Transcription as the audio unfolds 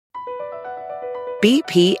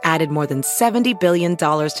BP added more than $70 billion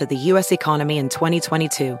to the U.S. economy in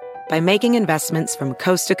 2022 by making investments from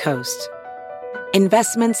coast to coast.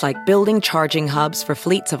 Investments like building charging hubs for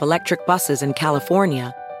fleets of electric buses in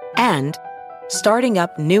California and starting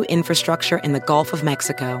up new infrastructure in the Gulf of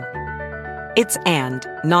Mexico. It's and,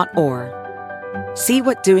 not or. See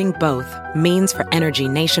what doing both means for energy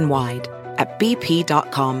nationwide at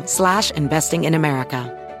bp.com/investing in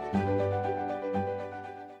America.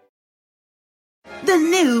 The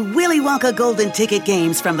new Willy Wonka Golden Ticket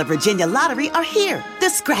games from the Virginia Lottery are here. The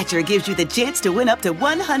Scratcher gives you the chance to win up to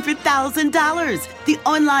 $100,000. The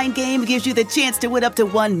online game gives you the chance to win up to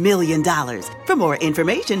 $1 million. For more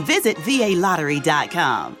information, visit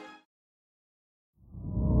VALottery.com.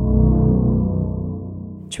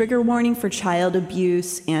 Trigger warning for child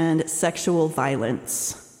abuse and sexual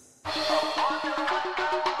violence.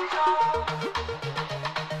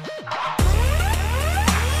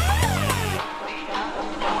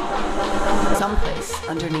 Someplace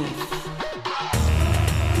underneath.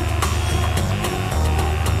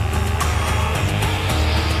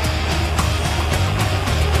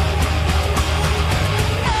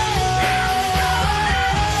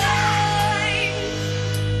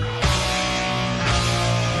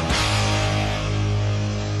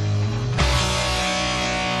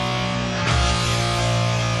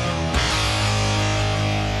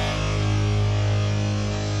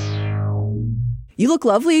 You look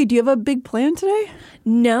lovely. Do you have a big plan today?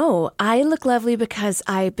 No, I look lovely because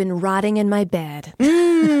I've been rotting in my bed.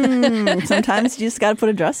 Sometimes you just got to put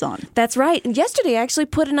a dress on. That's right. And yesterday I actually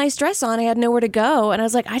put a nice dress on. I had nowhere to go. And I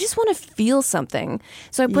was like, I just want to feel something.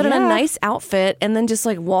 So I put on a nice outfit and then just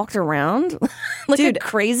like walked around like a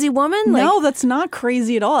crazy woman. No, that's not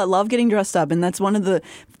crazy at all. I love getting dressed up. And that's one of the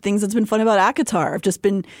things that's been fun about ACOTAR. I've just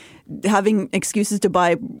been having excuses to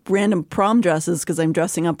buy random prom dresses because I'm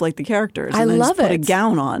dressing up like the characters. I love it. Put a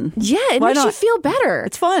gown on. Yeah, it makes you feel better.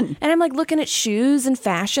 It's fun. And I'm like looking at shoes and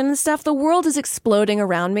fashion and stuff. The world is exploding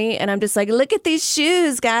around me. And I'm just like, look at these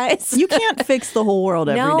shoes, guys. You can't fix the whole world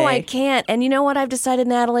every day. No, I can't. And you know what I've decided,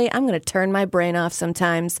 Natalie? I'm going to turn my brain off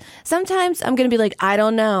sometimes. Sometimes I'm going to be like, I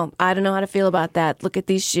don't know. I don't know how to feel about that. Look at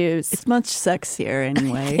these shoes. It's much sexier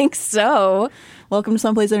anyway. I think so. Welcome to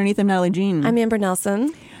Someplace Underneath. I'm Natalie Jean. I'm Amber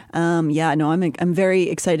Nelson. I'm very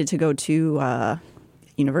excited to go to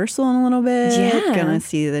Universal in a little bit. Yeah. Gonna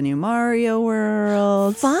see the new Mario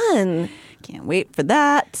World. Fun. Can't wait for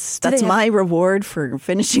that. That's my reward for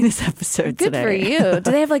finishing this episode Good today. for you.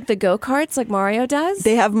 Do they have like the go-karts like Mario does?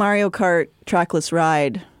 They have Mario Kart trackless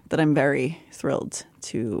ride that I'm very thrilled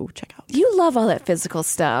to check out. You love all that physical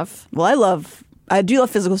stuff. Well, I do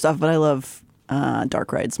love physical stuff, but I love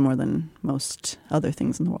dark rides more than most other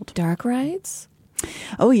things in the world. Dark rides?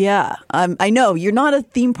 Oh, yeah. I know. You're not a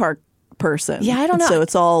theme park person. Yeah, I don't know. So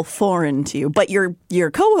it's all foreign to you. But your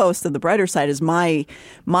co-host of The Brighter Side is my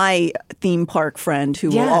theme park friend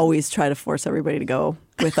who will always try to force everybody to go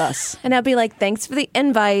with us. And I'll be like, thanks for the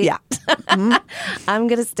invite. Yeah. Mm-hmm. I'm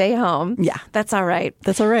going to stay home. Yeah. That's all right.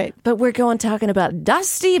 That's all right. But we're talking about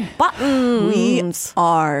dusty buttons. We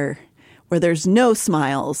are where there's no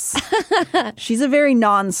smiles. She's a very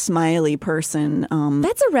non-smiley person.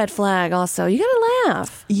 That's a red flag also. You got to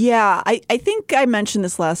laugh. Yeah. I think I mentioned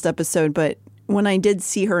this last episode, but when I did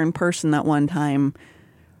see her in person that one time,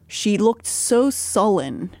 she looked so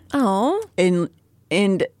sullen. Oh. And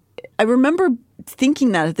I remember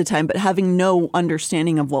thinking that at the time, but having no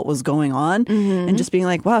understanding of what was going on and just being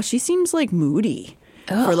like, wow, she seems like moody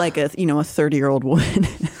for like a 30-year-old woman.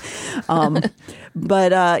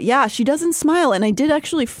 But she doesn't smile. And I did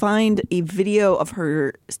actually find a video of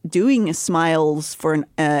her doing smiles for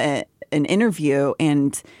an interview,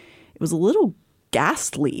 and it was a little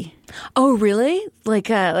ghastly. Oh, really?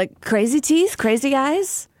 Like crazy teeth, crazy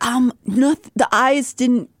eyes? No, the eyes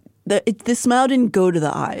didn't. The smile didn't go to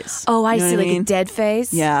the eyes. Oh, I see, like a dead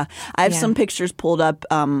face? Yeah. I have some pictures pulled up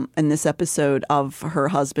in this episode of her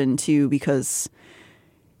husband, too, because,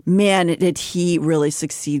 man, did he really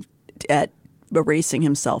succeed at erasing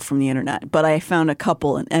himself from the internet. But I found a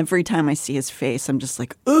couple, and every time I see his face, I'm just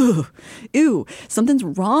like, ew, something's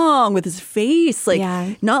wrong with his face. Like,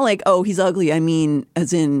 not like, oh, he's ugly. I mean,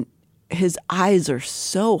 as in, his eyes are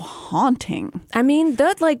so haunting. I mean,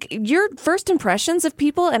 your first impressions of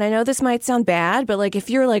people, and I know this might sound bad, but like if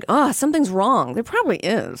you're like, oh, something's wrong, there probably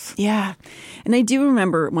is. Yeah. And I do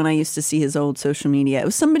remember when I used to see his old social media, it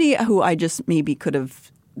was somebody who I just maybe could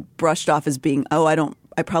have brushed off as being,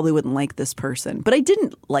 I probably wouldn't like this person. But I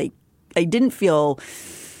didn't feel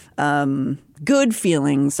good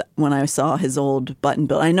feelings when I saw his old button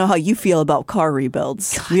build. I know how you feel about car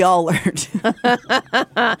rebuilds. God. We all learned. Look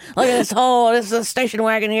at this hole. This is a station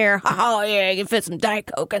wagon here. Oh, yeah, you can fit some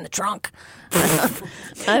Diet Coke in the trunk.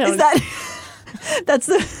 That's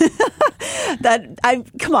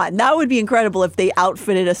come on, that would be incredible if they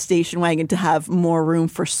outfitted a station wagon to have more room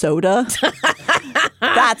for soda.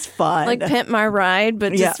 That's fun. Like Pimp My Ride,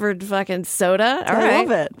 but just for fucking soda. All right. I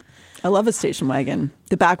love it. I love a station wagon.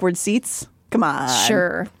 The backward seats. Come on.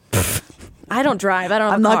 Sure. I don't drive. I don't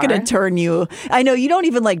have I'm a car. not going to turn you. I know you don't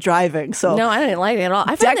even like driving. So no, I didn't like it at all.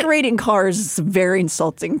 Decorating cars is very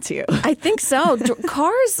insulting to you. I think so.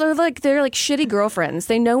 Cars are they're like shitty girlfriends.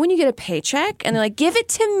 They know when you get a paycheck and they're like, give it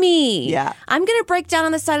to me. Yeah. I'm going to break down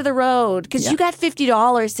on the side of the road because you got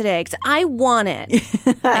 $50 today because I want it.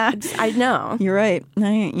 I know. You're right.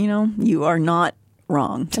 You are not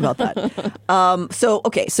wrong about that. So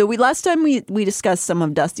last time we discussed some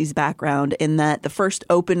of Dusty's background in that the first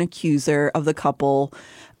open accuser of the couple,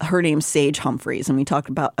 her name's Sage Humphreys, and we talked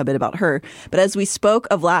a bit about her. But as we spoke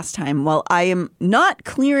of last time, while I am not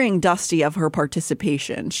clearing Dusty of her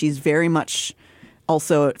participation, she's very much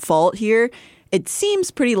also at fault here. It seems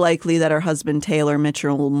pretty likely that her husband, Taylor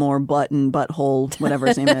Mitchell Butthole, whatever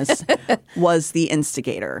his name is, was the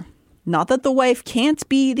instigator. Not that the wife can't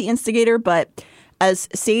be the instigator, but as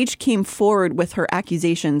Sage came forward with her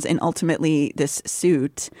accusations and ultimately this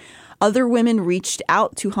suit, other women reached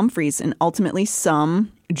out to Humphreys and ultimately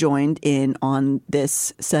some joined in on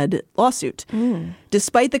this said lawsuit.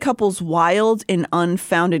 Despite the couple's wild and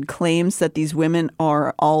unfounded claims that these women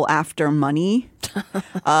are all after money,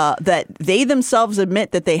 that they themselves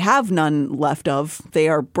admit that they have none left of, they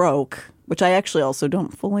are broke, which I actually also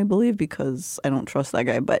don't fully believe because I don't trust that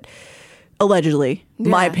guy, but allegedly,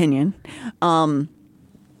 my opinion.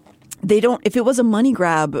 They don't. If it was a money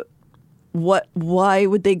grab, why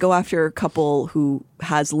would they go after a couple who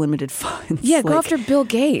has limited funds? Yeah, go after Bill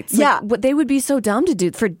Gates. What they would be so dumb to do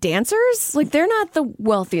for dancers? Like they're not the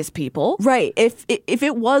wealthiest people, right? If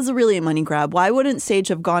it was really a money grab, why wouldn't Sage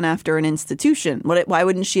have gone after an institution? Why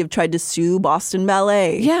wouldn't she have tried to sue Boston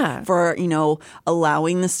Ballet? Yeah, for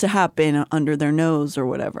allowing this to happen under their nose or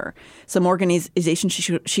whatever. Some organization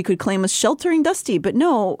she could claim as sheltering Dusty, but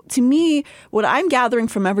no. To me, what I'm gathering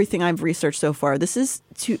from everything I've researched so far, this is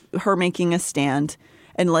to her making a stand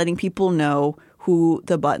and letting people know who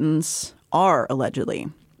the Buttons are, allegedly.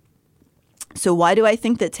 So why do I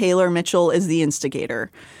think that Taylor Mitchell is the instigator?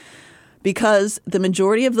 Because the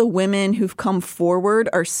majority of the women who've come forward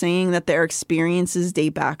are saying that their experiences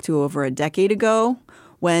date back to over a decade ago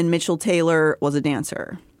when Mitchell Taylor was a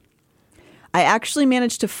dancer. I actually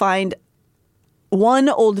managed to find one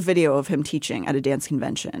old video of him teaching at a dance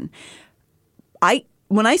convention.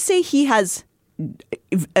 When I say he has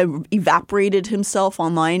evaporated himself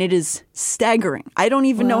online, it is staggering. I don't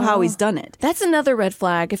even know how he's done it. That's another red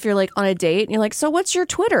flag. If you're like on a date and you're like, so what's your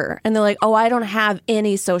Twitter? And they're like, oh, I don't have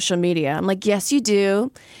any social media. I'm like, yes, you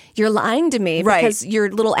do. You're lying to me because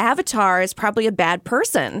your little avatar is probably a bad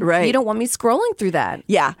person. Right. You don't want me scrolling through that.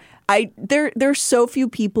 Yeah. There's so few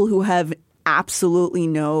people who have absolutely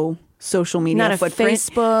no social media not a footprint.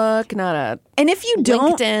 Facebook, not a and if you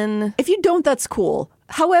don't, LinkedIn. If you don't, that's cool.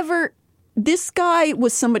 However, this guy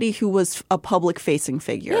was somebody who was a public-facing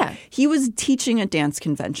figure. Yeah. He was teaching at dance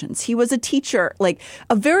conventions. He was a teacher, like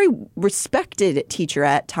a very respected teacher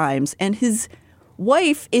at times, and his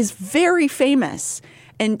wife is very famous.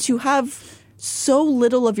 And to have so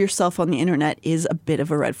little of yourself on the internet is a bit of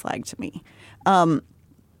a red flag to me.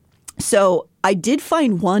 So I did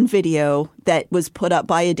find one video that was put up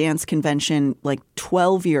by a dance convention like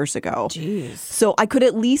 12 years ago. Jeez. So I could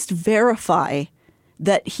at least verify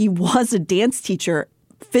that he was a dance teacher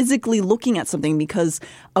physically looking at something because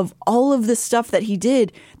of all of the stuff that he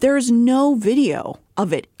did. There is no video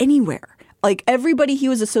of it anywhere. Like everybody he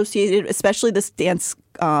was associated, especially this dance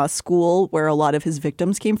school where a lot of his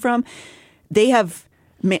victims came from, there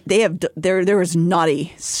is not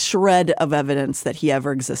a shred of evidence that he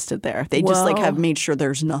ever existed there. They just have made sure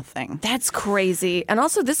there's nothing. That's crazy. And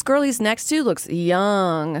also this girl he's next to looks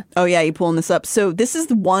young. Oh yeah, you pulling this up. So this is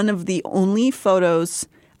one of the only photos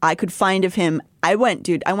I could find of him. I went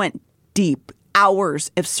deep,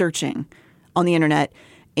 hours of searching on the internet,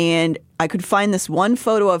 and I could find this one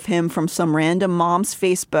photo of him from some random mom's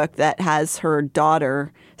Facebook that has her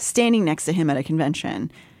daughter standing next to him at a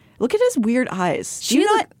convention. Look at his weird eyes. Do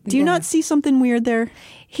you not see something weird there?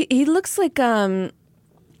 He looks like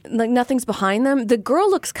nothing's behind them. The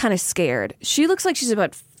girl looks kind of scared. She looks like she's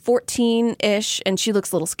about 14-ish, and she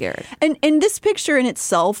looks a little scared. And this picture in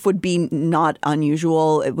itself would be not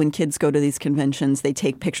unusual. When kids go to these conventions, they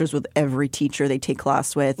take pictures with every teacher they take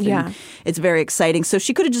class with. And it's very exciting. So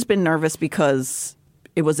she could have just been nervous because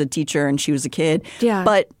it was a teacher and she was a kid. Yeah.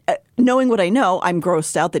 But knowing what I know, I'm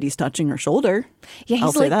grossed out that he's touching her shoulder. Yeah,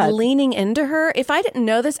 he's like leaning into her. If I didn't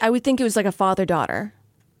know this, I would think it was like a father-daughter.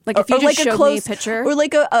 Like if you just showed me a picture. Or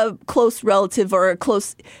like a close relative or a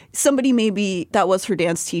close, somebody maybe that was her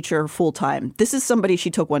dance teacher full time. This is somebody she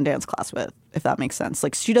took one dance class with, if that makes sense.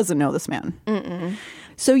 Like she doesn't know this man. Mm-mm.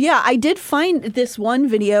 So yeah, I did find this one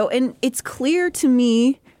video and it's clear to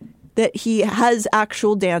me that he has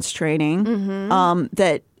actual dance training,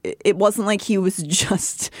 that it wasn't like he was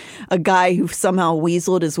just a guy who somehow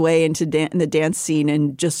weaseled his way into the dance scene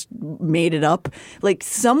and just made it up. Like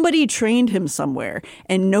somebody trained him somewhere,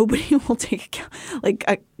 and nobody will take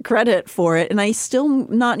credit for it. And I still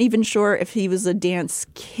not even sure if he was a dance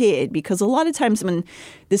kid, because a lot of times when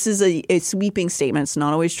this is a sweeping statement, it's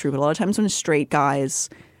not always true. But a lot of times when straight guys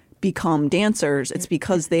become dancers, it's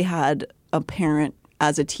because they had a parent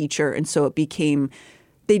as a teacher, and so it became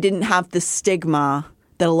they didn't have the stigma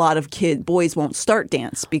that a lot of boys won't start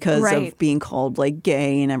dance because of being called like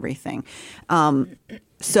gay and everything.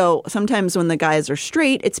 So sometimes when the guys are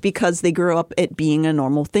straight, it's because they grew up it being a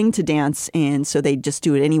normal thing to dance, and so they just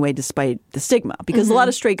do it anyway despite the stigma. Because a lot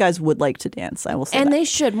of straight guys would like to dance, I will say. And they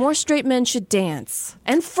should. More straight men should dance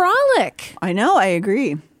and frolic. I know, I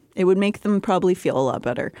agree. It would make them probably feel a lot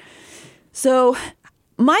better. So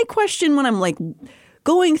my question when I'm like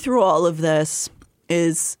going through all of this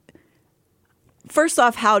is, first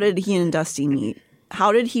off, how did he and Dusty meet?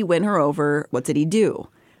 How did he win her over? What did he do?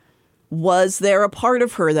 Was there a part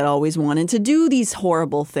of her that always wanted to do these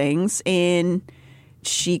horrible things and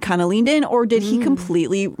she kind of leaned in? Or did he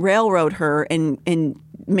completely railroad her and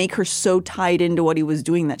make her so tied into what he was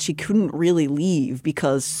doing that she couldn't really leave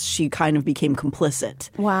because she kind of became complicit?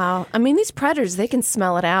 Wow. I mean, these predators, they can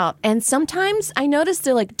smell it out. And sometimes I noticed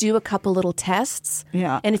they like do a couple little tests.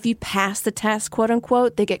 Yeah. And if you pass the test, quote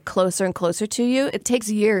unquote, they get closer and closer to you. It takes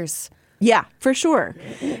years. Yeah, for sure.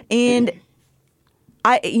 And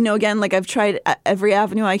again, like I've tried every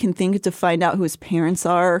avenue I can think to find out who his parents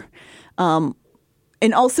are.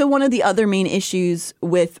 And also one of the other main issues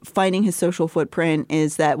with finding his social footprint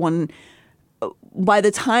is that by the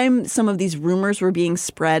time some of these rumors were being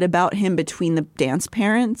spread about him between the dance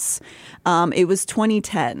parents, it was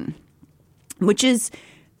 2010, which is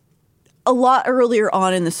a lot earlier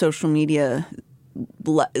on in the social media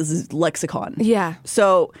lexicon. Yeah.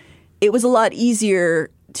 So it was a lot easier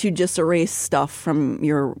to just erase stuff from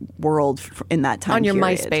your world in that time period. On your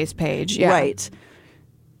MySpace page, yeah. Right.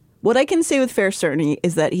 What I can say with fair certainty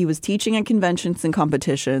is that he was teaching at conventions and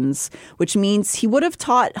competitions, which means he would have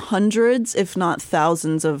taught hundreds, if not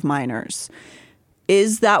thousands, of minors.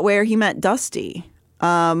 Is that where he met Dusty?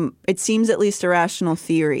 It seems at least a rational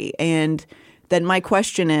theory. And then my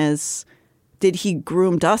question is, did he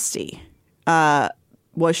groom Dusty?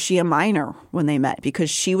 Was she a minor when they met?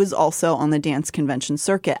 Because she was also on the dance convention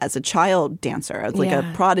circuit as a child dancer, as like a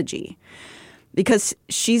prodigy. Because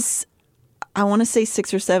she's, I want to say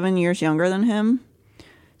 6 or 7 years younger than him.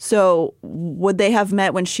 So would they have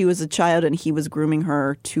met when she was a child and he was grooming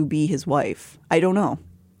her to be his wife? I don't know.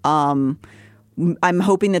 I'm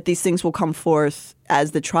hoping that these things will come forth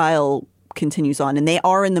as the trial continues on. And they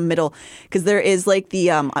are in the middle, because there is like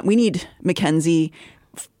we need Mackenzie.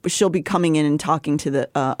 She'll be coming in and talking to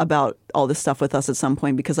about all this stuff with us at some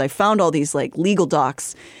point, because I found all these like legal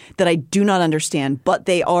docs that I do not understand, but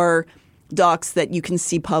they are docs that you can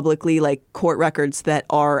see publicly, like court records that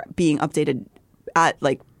are being updated at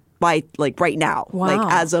by right now. Wow.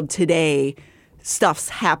 Like as of today, stuff's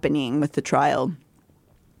happening with the trial.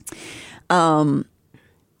 But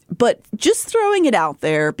just throwing it out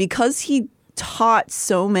there, because he taught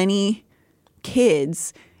so many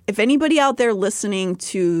kids, if anybody out there listening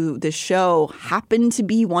to the show happened to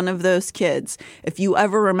be one of those kids, if you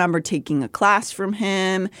ever remember taking a class from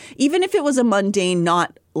him, even if it was a mundane,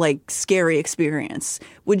 not like scary experience,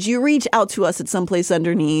 would you reach out to us at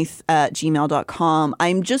someplaceunderneath at gmail.com?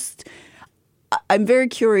 I'm very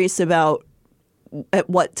curious about at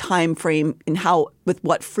what time frame and with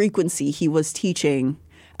what frequency he was teaching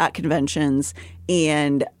at conventions,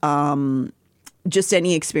 and just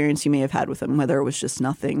any experience you may have had with him, whether it was just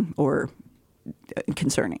nothing or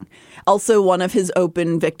concerning. Also, one of his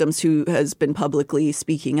open victims who has been publicly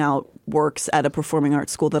speaking out works at a performing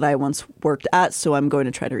arts school that I once worked at, so I'm going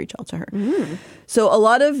to try to reach out to her. So a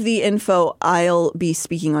lot of the info I'll be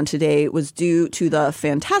speaking on today was due to the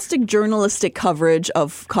fantastic journalistic coverage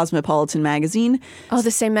of Cosmopolitan magazine. Oh,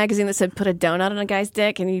 the same magazine that said put a donut on a guy's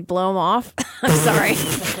dick and he'd blow him off? I'm sorry.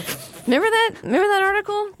 Remember that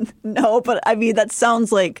article? No, but I mean, that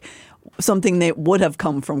sounds like something that would have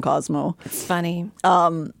come from Cosmo. It's funny.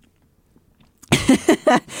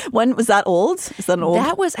 When was that old? Is that an old?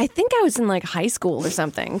 That was, I think I was in like high school or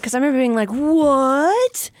something, because I remember being like,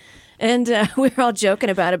 what? And we were all joking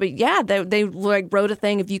about it. But yeah, they like wrote a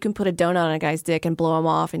thing, if you can put a donut on a guy's dick and blow him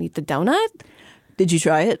off and eat the donut. Did you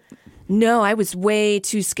try it? No, I was way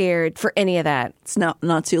too scared for any of that. It's not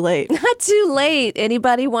too late. Not too late.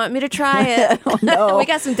 Anybody want me to try it? Oh, no. We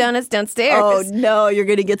got some donuts downstairs. Oh, no, you're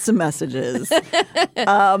going to get some messages.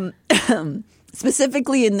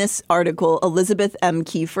 Specifically in this article, Elizabeth M.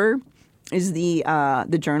 Kiefer is the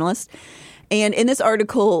journalist. And in this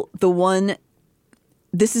article,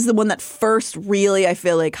 this is the one that first really, I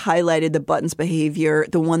feel like, highlighted the Buttons' behavior,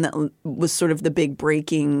 the one that was sort of the big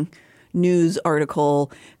breaking news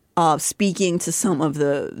article speaking to some of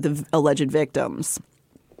the alleged victims.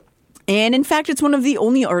 And in fact, it's one of the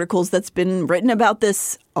only articles that's been written about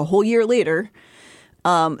this a whole year later.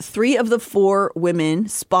 3 of the 4 women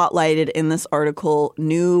spotlighted in this article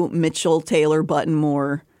knew Mitchell Taylor Button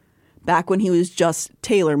Moore back when he was just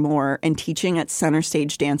Taylor Moore and teaching at Center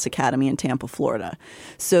Stage Dance Academy in Tampa, Florida.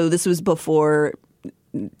 So this was before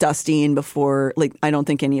Dusty and before, like, I don't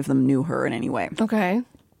think any of them knew her in any way. Okay.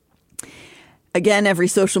 Again, every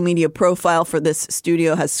social media profile for this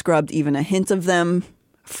studio has scrubbed even a hint of them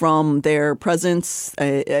from their presence.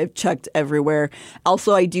 I've checked everywhere.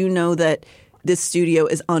 Also, I do know that this studio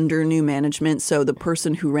is under new management, so the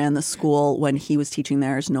person who ran the school when he was teaching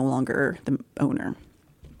there is no longer the owner.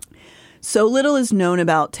 So little is known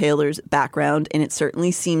about Taylor's background, and it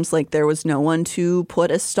certainly seems like there was no one to put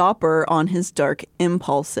a stopper on his dark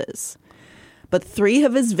impulses. But 3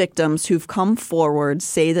 of his victims who've come forward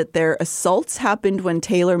say that their assaults happened when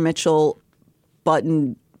Taylor Mitchell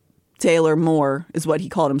Button Taylor Moore is what he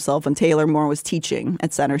called himself when Taylor Moore was teaching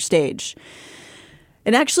at Center Stage.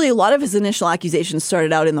 And actually, a lot of his initial accusations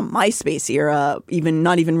started out in the MySpace era,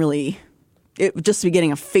 just the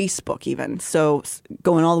beginning of Facebook even. So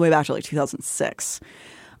going all the way back to like 2006.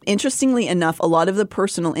 Interestingly enough, a lot of the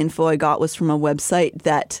personal info I got was from a website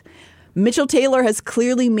that Mitchell Taylor has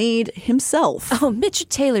clearly made himself. Oh, Mitchell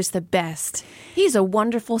Taylor's the best. He's a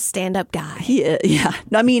wonderful stand-up guy. Yeah.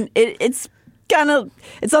 I mean, it's not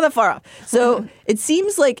that far off. So it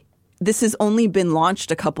seems like this has only been launched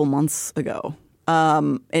a couple months ago.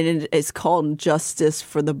 And it is called Justice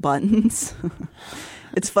for the Buttons.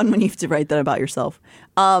 It's fun when you have to write that about yourself.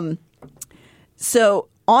 So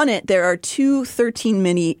on it, there are 2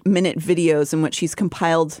 13-minute videos in which he's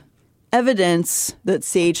compiled evidence that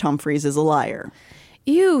Sage Humphreys is a liar.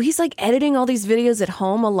 Ew, he's like editing all these videos at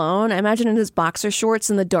home alone. I imagine in his boxer shorts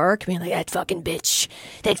in the dark, being like, that fucking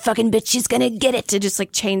bitch is gonna get it, to just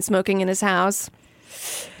like chain smoking in his house.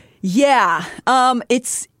 Yeah,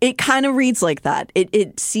 it kind of reads like that.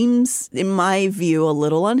 It seems, in my view, a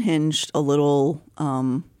little unhinged, a little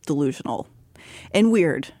delusional, and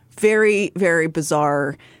weird. Very, very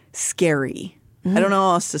bizarre, scary. I don't know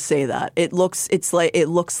how else to say that. It looks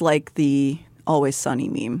like the Always Sunny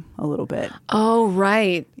meme a little bit. Oh,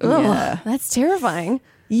 right. Ugh, yeah. That's terrifying.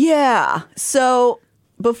 Yeah. So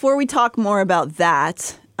before we talk more about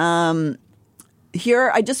that,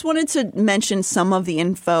 here I just wanted to mention some of the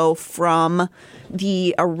info from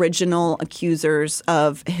the original accusers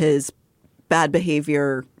of his bad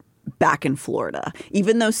behavior back in Florida.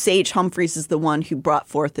 Even though Sage Humphreys is the one who brought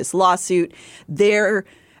forth this lawsuit, their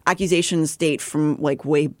accusations date from like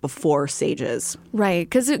way before Sage's. Right.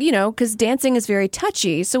 Because dancing is very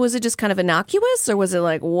touchy. So was it just kind of innocuous, or was it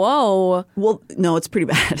like, whoa? Well, no, it's pretty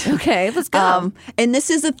bad. Okay, let's go. And this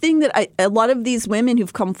is a thing that a lot of these women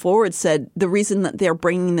who've come forward said the reason that they're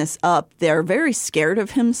bringing this up, they're very scared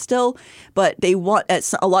of him still, but they want,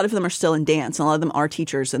 a lot of them are still in dance, and a lot of them are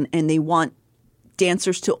teachers, and they want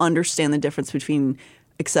dancers to understand the difference between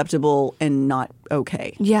acceptable and not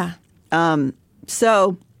okay. Yeah.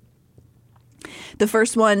 So the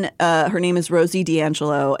first one, her name is Rosie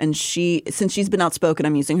D'Angelo, and since she's been outspoken,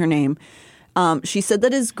 I'm using her name. She said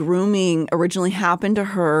that his grooming originally happened to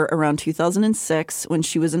her around 2006 when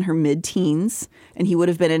she was in her mid-teens, and he would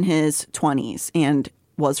have been in his 20s and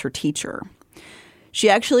was her teacher.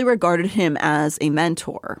 She actually regarded him as a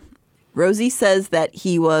mentor. Rosie says that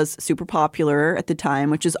he was super popular at the time,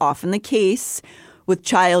 which is often the case with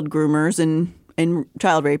child groomers in and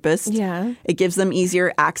child rapist. Yeah. It gives them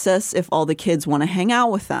easier access if all the kids want to hang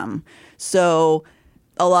out with them. So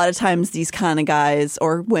a lot of times these kind of guys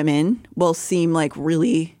or women will seem like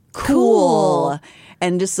really cool.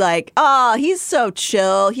 And just like, oh, he's so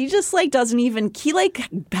chill. He just like doesn't even, he like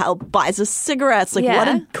buys us cigarettes. Like, what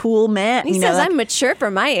a cool man. He says, I'm mature for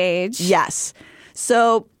my age. Yes.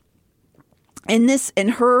 So in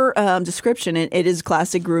her description, it is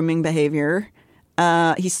classic grooming behavior.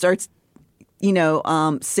 He starts,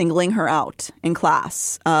 singling her out in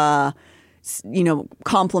class,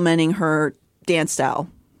 complimenting her dance style,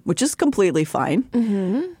 which is completely fine.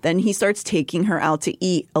 Mm-hmm. Then he starts taking her out to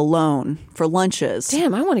eat alone for lunches.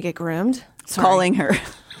 Damn, I want to get groomed. Sorry. Calling her.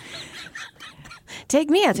 Take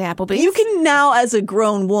me out to Applebee's. You can now, as a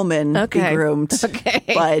grown woman, be groomed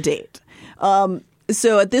by a date.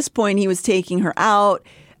 So at this point, he was taking her out,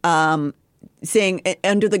 saying,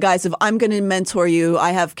 under the guise of, I'm going to mentor you.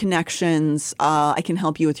 I have connections. I can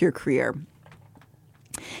help you with your career.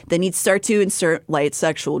 Then he'd start to insert light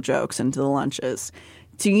sexual jokes into the lunches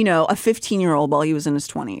to, a 15-year-old while he was in his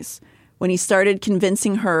 20s. When he started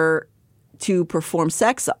convincing her to perform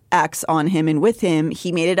sex acts on him and with him,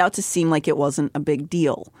 he made it out to seem like it wasn't a big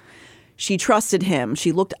deal. She trusted him.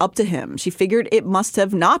 She looked up to him. She figured it must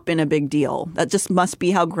have not been a big deal. That just must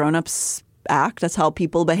be how grown-ups act. That's how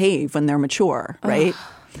people behave when they're mature, right?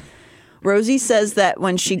 Rosie says that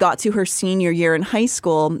when she got to her senior year in high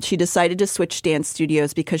school, she decided to switch dance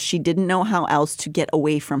studios because she didn't know how else to get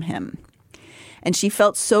away from him. And she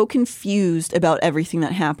felt so confused about everything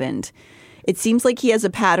that happened. It seems like he has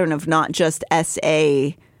a pattern of not just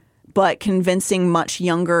SA, but convincing much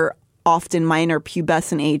younger, often minor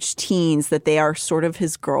pubescent age teens that they are sort of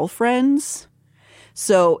his girlfriends.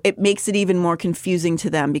 So it makes it even more confusing to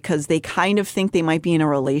them because they kind of think they might be in a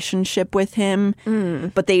relationship with him,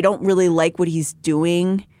 but they don't really like what he's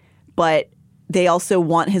doing, but they also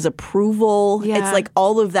want his approval. Yeah. It's like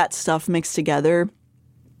all of that stuff mixed together.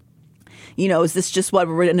 Is this just what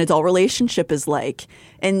an adult relationship is like?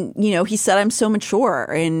 And, he said, I'm so mature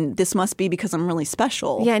and this must be because I'm really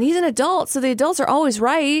special. Yeah, and he's an adult, so the adults are always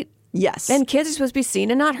right. Yes. And kids are supposed to be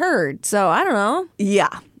seen and not heard. So I don't know.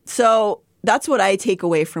 Yeah. So that's what I take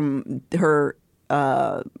away from her,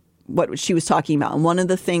 what she was talking about. And one of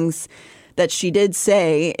the things that she did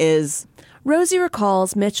say is, Rosie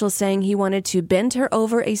recalls Mitchell saying he wanted to bend her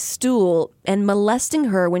over a stool and molesting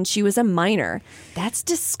her when she was a minor. That's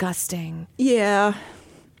disgusting. Yeah.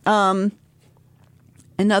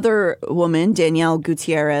 Another woman, Danielle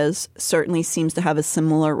Gutierrez, certainly seems to have a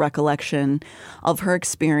similar recollection of her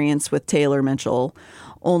experience with Taylor Mitchell.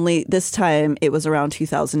 Only this time it was around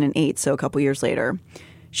 2008, so a couple years later.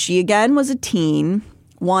 She again was a teen,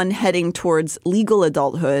 one heading towards legal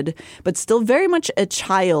adulthood, but still very much a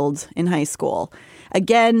child in high school.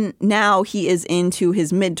 Again, now he is into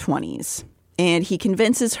his mid-20s, and he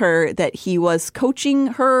convinces her that he was coaching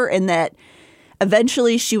her and that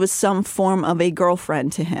eventually she was some form of a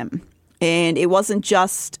girlfriend to him. And it wasn't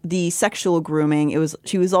just the sexual grooming.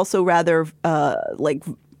 She was also rather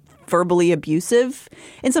verbally abusive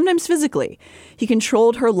and sometimes physically. He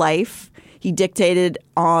controlled her life. He dictated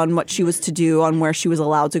on what she was to do, on where she was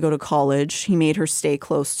allowed to go to college. He made her stay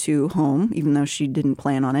close to home, even though she didn't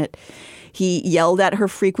plan on it. He yelled at her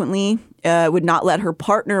frequently, would not let her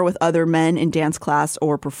partner with other men in dance class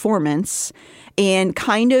or performance, and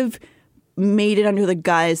kind of made it under the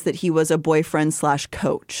guise that he was a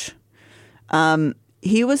boyfriend/coach.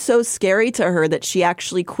 He was so scary to her that she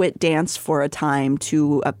actually quit dance for a time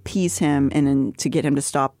to appease him and to get him to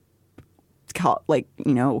stop,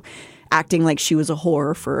 acting like she was a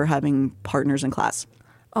whore for having partners in class.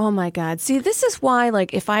 Oh my God. See, this is why,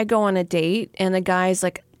 if I go on a date and the guy's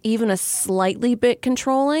even a slightly bit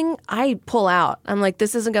controlling, I pull out. I'm like,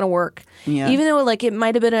 this isn't going to work. Yeah. Even though it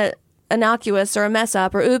might have been a innocuous or a mess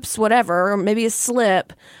up or oops, whatever, or maybe a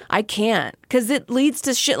slip, I can't, because it leads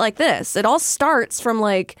to shit like this. It all starts from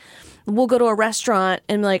we'll go to a restaurant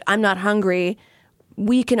and I'm not hungry.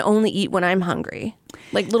 We can only eat when I'm hungry.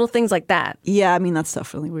 Little things like that. Yeah, I mean, that's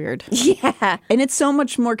definitely weird. Yeah. And it's so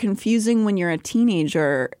much more confusing when you're a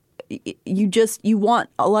teenager. You want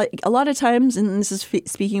a lot of times, and this is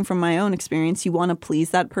speaking from my own experience, you want to please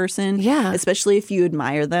that person. Yeah. Especially if you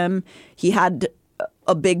admire them. He had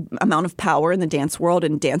a big amount of power in the dance world,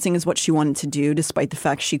 and dancing is what she wanted to do, despite the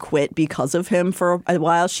fact she quit because of him for a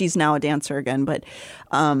while. She's now a dancer again, but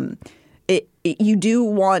you do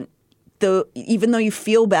want even though you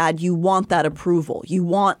feel bad, you want that approval. You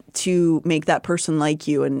want to make that person like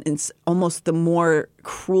you, and it's almost the more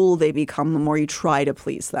cruel they become, the more you try to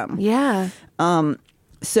please them. Yeah.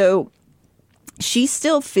 So she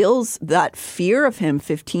still feels that fear of him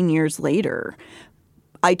 15 years later.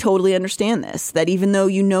 I totally understand this, that even though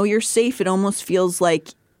you know you're safe, it almost feels like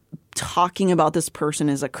talking about this person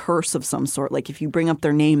is a curse of some sort. Like if you bring up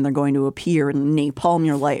their name, they're going to appear and napalm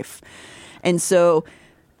your life. And so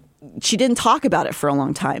she didn't talk about it for a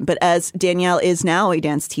long time. But as Danielle is now a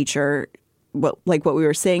dance teacher, like what we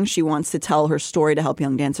were saying, she wants to tell her story to help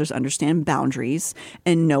young dancers understand boundaries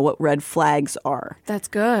and know what red flags are. That's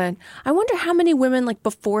good. I wonder how many women, like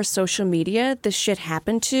before social media, this shit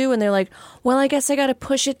happened to, and they're like, well, I guess I got to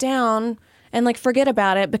push it down and like forget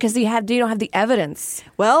about it because you don't have the evidence.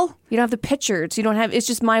 Well, you don't have the pictures. It's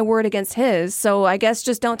just my word against his. So I guess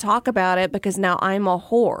just don't talk about it because now I'm a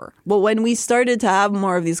whore. Well, when we started to have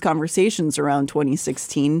more of these conversations around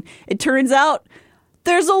 2016, it turns out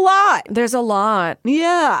there's a lot. There's a lot.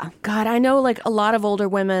 Yeah. God, I know like a lot of older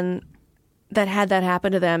women that had that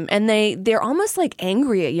happen to them, and they're almost like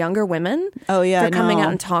angry at younger women. Oh yeah, for coming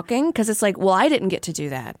out and talking, because it's like, well, I didn't get to do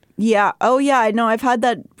that. Yeah. Oh yeah. I know. I've had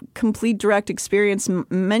that complete direct experience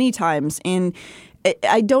many times, and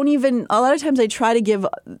I don't even. A lot of times, I try to give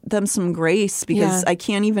them some grace because I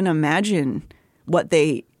can't even imagine what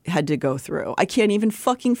they had to go through. I can't even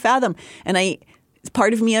fucking fathom, and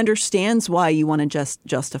part of me understands why you want to just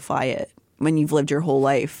justify it when you've lived your whole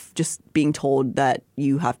life, just being told that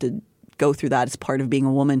you have to go through that as part of being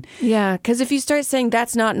a woman. Yeah, because if you start saying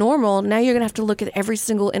that's not normal, now you're going to have to look at every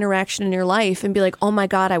single interaction in your life and be like, oh my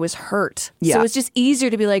God, I was hurt. Yeah. So it's just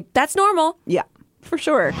easier to be like, that's normal. Yeah, for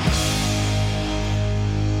sure.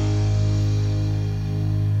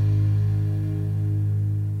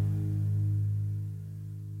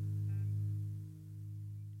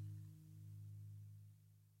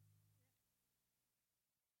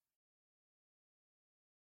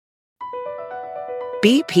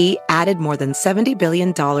 BP added more than $70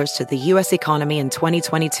 billion to the U.S. economy in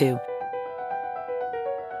 2022.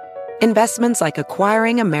 Investments like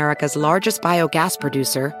acquiring America's largest biogas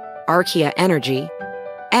producer, Archaea Energy,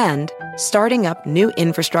 and starting up new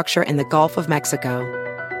infrastructure in the Gulf of Mexico.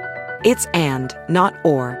 It's and, not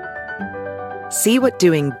or. See what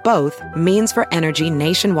doing both means for energy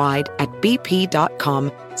nationwide at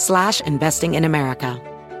bp.com/investing in America.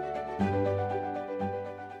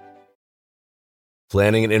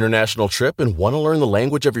 Planning an international trip and want to learn the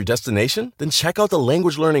language of your destination? Then check out the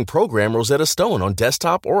language learning program Rosetta Stone on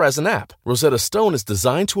desktop or as an app. Rosetta Stone is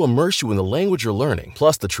designed to immerse you in the language you're learning.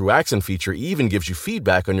 Plus, the True Accent feature even gives you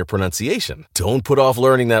feedback on your pronunciation. Don't put off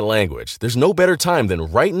learning that language. There's no better time than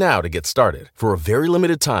right now to get started. For a very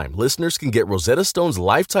limited time, listeners can get Rosetta Stone's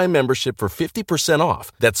lifetime membership for 50%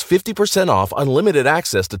 off. That's 50% off unlimited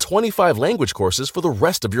access to 25 language courses for the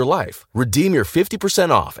rest of your life. Redeem your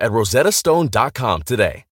 50% off at rosettastone.com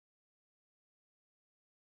today.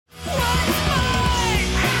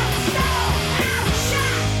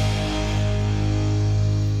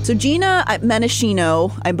 So Gina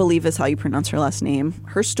Menachino, I believe is how you pronounce her last name,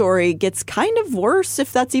 her story gets kind of worse,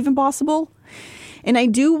 if that's even possible. And I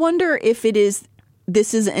do wonder if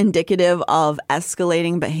this is indicative of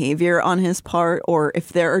escalating behavior on his part, or if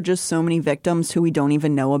there are just so many victims who we don't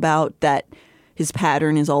even know about that his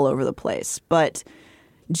pattern is all over the place. But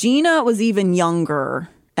Gina was even younger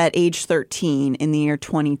at age 13 in the year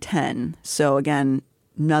 2010. So again,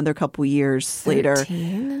 another couple years later,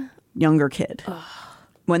 younger kid. Ugh.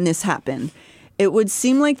 When this happened, it would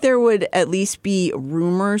seem like there would at least be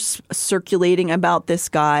rumors circulating about this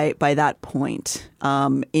guy by that point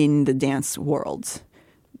in the dance world.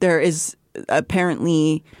 There is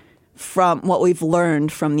apparently, from what we've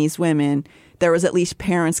learned from these women, there was at least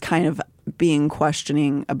parents kind of being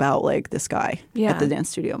questioning about like this guy at the dance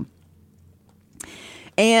studio.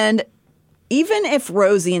 And even if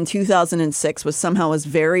Rosie in 2006 was somehow his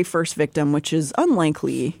very first victim, which is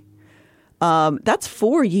unlikely, that's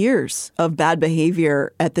 4 years of bad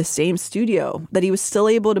behavior at the same studio that he was still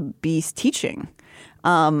able to be teaching.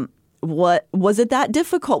 What was it that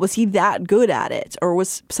difficult? Was he that good at it, or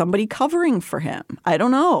was somebody covering for him? I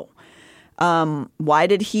don't know. Why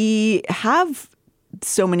did he have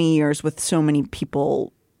so many years with so many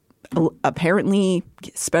people apparently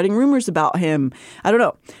spreading rumors about him? I don't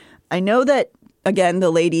know. I know that, again, the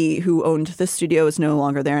lady who owned the studio is no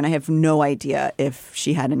longer there, and I have no idea if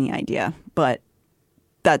she had any idea. But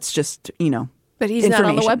that's just, But he's not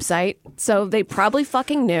on the website, so they probably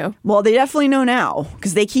fucking knew. Well, they definitely know now,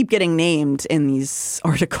 because they keep getting named in these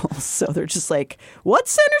articles. So they're just like,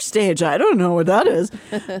 what's Center Stage? I don't know what that is.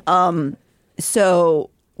 So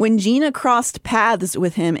When Gina crossed paths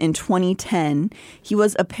with him in 2010, he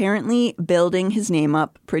was apparently building his name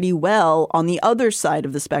up pretty well on the other side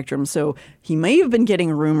of the spectrum. So he may have been getting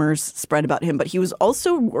rumors spread about him, but he was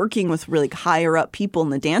also working with really higher up people in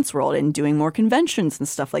the dance world and doing more conventions and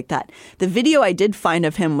stuff like that. The video I did find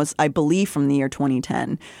of him was, I believe, from the year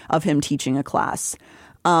 2010 of him teaching a class.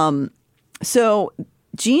 So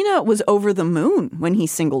Gina was over the moon when he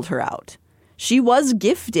singled her out. She was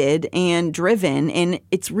gifted and driven, and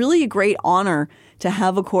it's really a great honor to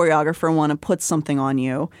have a choreographer want to put something on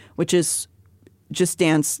you, which is just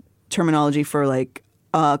dance terminology for like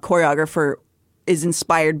a choreographer is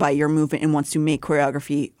inspired by your movement and wants to make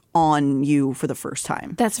choreography on you for the first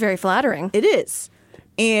time. That's very flattering. It is.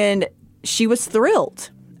 And she was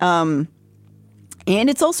thrilled. And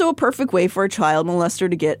it's also a perfect way for a child molester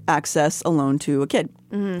to get access alone to a kid.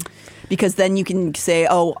 Mm-hmm. Because then you can say,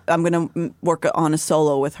 oh, I'm going to work on a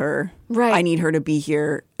solo with her. Right. I need her to be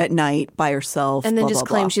here at night by herself. And then blah, just blah,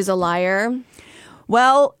 claim blah. she's a liar.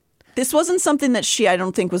 Well, this wasn't something that she, I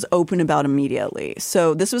don't think, was open about immediately.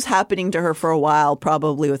 So this was happening to her for a while,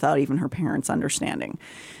 probably without even her parents understanding.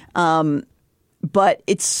 But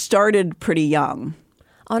it started pretty young.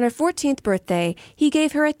 On her 14th birthday, he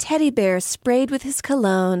gave her a teddy bear sprayed with his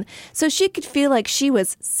cologne so she could feel like she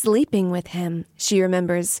was sleeping with him, she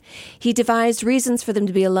remembers. He devised reasons for them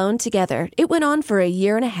to be alone together. It went on for a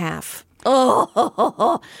year and a half.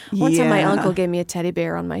 Oh, one time my uncle gave me a teddy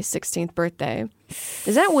bear on my 16th birthday.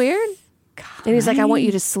 Is that weird? God. And he's like, I want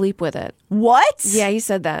you to sleep with it. What? Yeah, he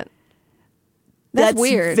said that. That's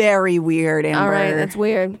weird. Very weird, Amber. All right, that's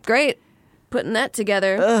weird. Great. Putting that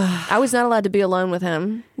together. Ugh. I was not allowed to be alone with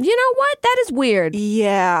him. You know what? That is weird.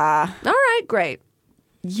 Yeah. All right, great.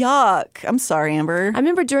 Yuck. I'm sorry, Amber. I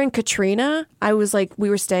remember during Katrina, I was like, we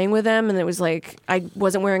were staying with them, and it was like, I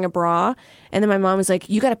wasn't wearing a bra. And then my mom was like,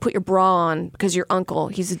 you got to put your bra on because your uncle,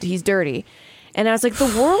 he's dirty. And I was like,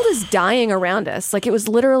 the world is dying around us. Like, it was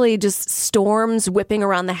literally just storms whipping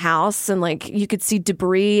around the house, and like, you could see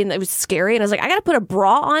debris, and it was scary. And I was like, I got to put a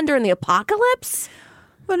bra on during the apocalypse?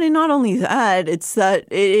 But not only that, it's that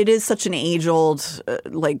it is such an age-old,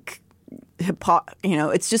 it's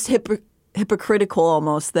just hypocritical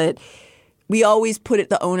almost that we always put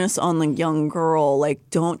the onus on the young girl. Like,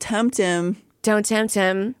 don't tempt him. Don't tempt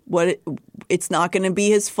him. It's not going to be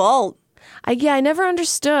his fault. I never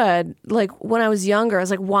understood. Like, when I was younger, I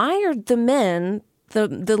was like, why are the men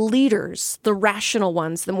the leaders, the rational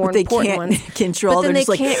ones, the more important ones? Control. But then they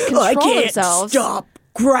can't control themselves. Stop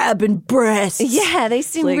grabbing breasts. Yeah, they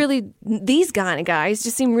seem these kind of guys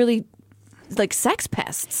just seem really like sex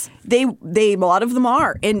pests. They a lot of them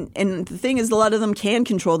are. And the thing is, a lot of them can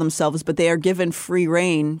control themselves, but they are given free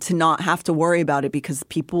reign to not have to worry about it because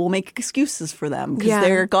people will make excuses for them because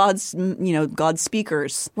they're God's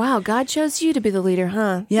speakers. Wow, God chose you to be the leader,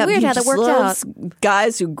 huh? Yeah, weird how that worked out.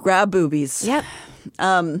 Guys who grab boobies. Yep.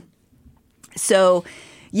 So,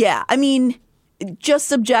 yeah, I mean,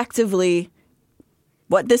 just objectively,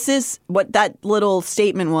 what that little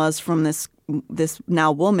statement was from this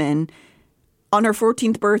now woman on her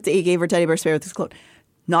 14th birthday, he gave her teddy bear spray with his clothes.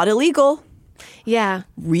 Not illegal. Yeah.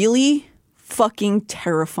 Really fucking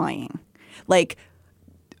terrifying. Like,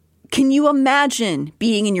 can you imagine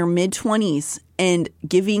being in your mid-20s and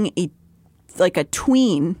giving a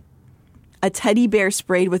tween a teddy bear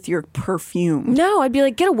sprayed with your perfume? No, I'd be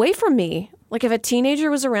like, get away from me. Like, if a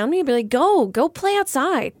teenager was around me, I'd be like, go play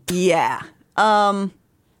outside. Yeah.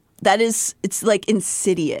 It's like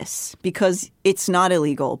insidious because it's not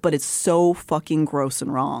illegal, but it's so fucking gross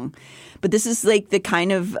and wrong. But this is like the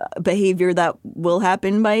kind of behavior that will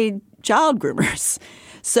happen by child groomers.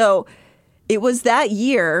 So it was that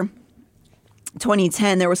year,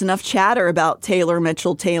 2010, there was enough chatter about Taylor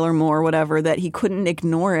Moore, whatever, that he couldn't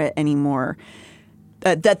ignore it anymore.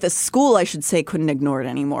 That the school, I should say, couldn't ignore it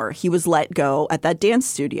anymore. He was let go at that dance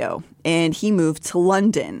studio and he moved to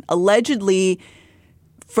London, allegedly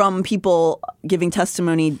from people giving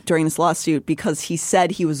testimony during this lawsuit because he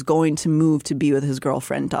said he was going to move to be with his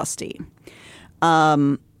girlfriend, Dusty.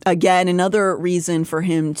 Again, another reason for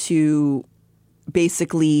him to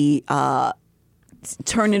basically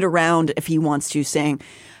turn it around if he wants to, saying,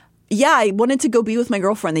 yeah, I wanted to go be with my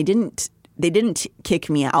girlfriend. They didn't kick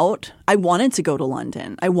me out. I wanted to go to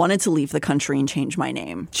London. I wanted to leave the country and change my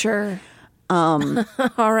name. Sure. All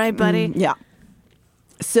right, buddy. Yeah.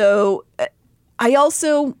 So I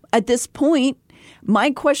also, at this point, my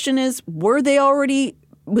question is, was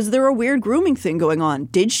there a weird grooming thing going on?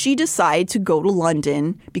 Did she decide to go to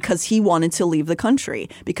London because he wanted to leave the country?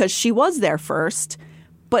 Because she was there first,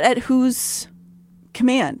 but at whose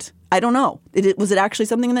command? I don't know. Was it actually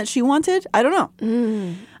something that she wanted? I don't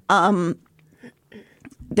know.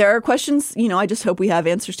 there are questions, I just hope we have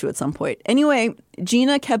answers to at some point. Anyway,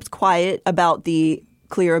 Gina kept quiet about the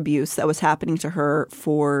clear abuse that was happening to her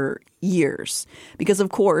for years. Because, of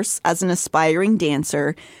course, as an aspiring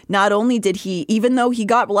dancer, not only did he, even though he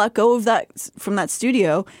got let go of from that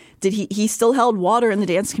studio, he still held water in the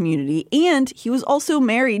dance community. And he was also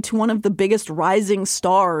married to one of the biggest rising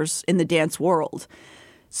stars in the dance world.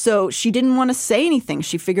 So she didn't want to say anything.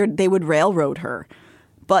 She figured they would railroad her.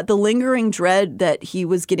 But the lingering dread that he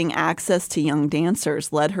was getting access to young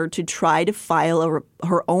dancers led her to try to file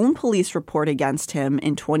her own police report against him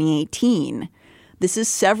in 2018. This is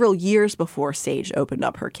several years before Sage opened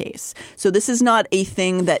up her case. So this is not a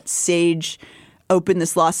thing that Sage opened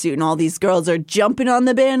this lawsuit and all these girls are jumping on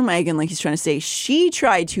the bandwagon like he's trying to say. She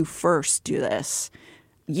tried to first do this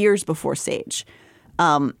years before Sage.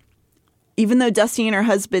 Even though Dusty and her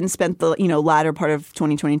husband spent the latter part of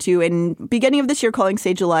 2022 and beginning of this year calling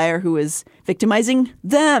Sage a liar who was victimizing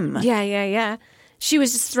them. Yeah. She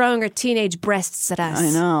was just throwing her teenage breasts at us.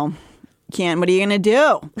 I know. What are you going to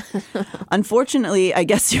do? Unfortunately, I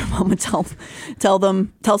guess your mom would tell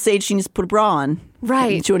Sage she needs to put a bra on.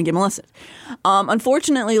 Right. She wouldn't get molested.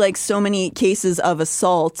 Unfortunately, like so many cases of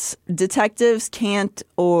assault, detectives can't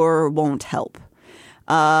or won't help.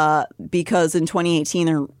 Because in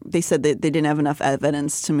 2018, they said that they didn't have enough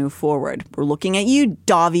evidence to move forward. We're looking at you,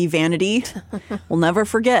 Davi Vanity. We'll never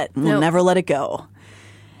forget. We'll never let it go.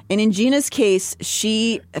 And in Gina's case,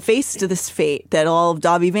 she faced this fate that all of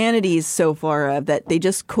Davi Vanity's so far have, that they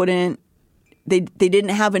just couldn't, they didn't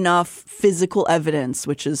have enough physical evidence,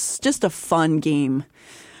 which is just a fun game.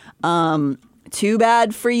 Too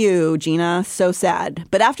bad for you, Gina. So sad.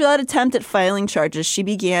 But after that attempt at filing charges, she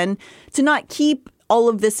began to not keep all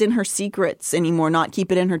of this in her secrets anymore, not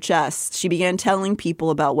keep it in her chest. She began telling people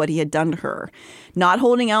about what he had done to her. Not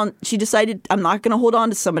holding out, she decided, I'm not going to hold on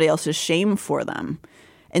to somebody else's shame for them.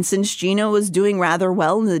 And since Gina was doing rather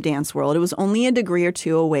well in the dance world, it was only a degree or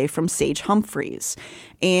two away from Sage Humphreys.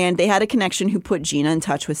 And they had a connection who put Gina in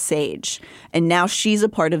touch with Sage. And now she's a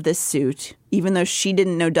part of this suit, even though she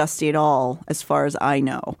didn't know Dusty at all, as far as I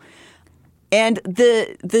know. And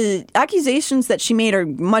the accusations that she made are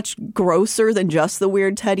much grosser than just the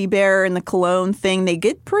weird teddy bear and the cologne thing. They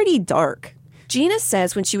get pretty dark. Gina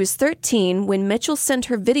says when she was 13, when Mitchell sent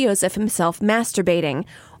her videos of himself masturbating,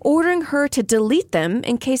 ordering her to delete them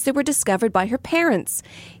in case they were discovered by her parents.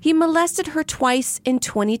 He molested her twice in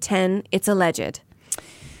 2010, it's alleged.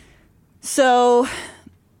 So,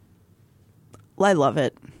 I love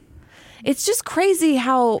it. It's just crazy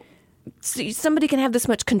how somebody can have this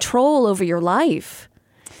much control over your life.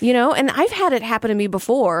 And I've had it happen to me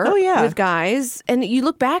before with guys. And you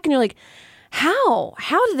look back and you're like, how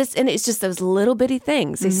did this? And it's just those little bitty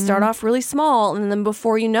things. They start off really small. And then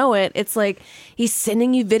before you know it, it's like he's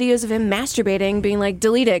sending you videos of him masturbating, being like,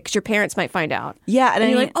 delete it because your parents might find out. Yeah. And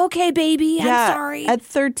you're like, okay, baby, I'm sorry. At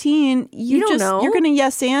 13, you don't know. You're going to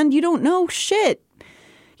yes and. You don't know shit.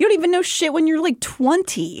 You don't even know shit when you're like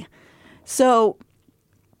 20. So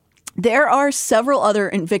there are several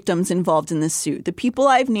other victims involved in this suit. The people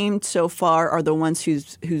I've named so far are the ones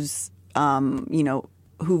who've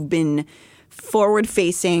been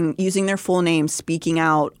forward-facing, using their full name, speaking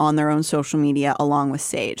out on their own social media along with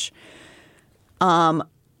Sage.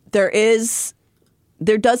 There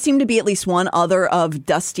does seem to be at least one other of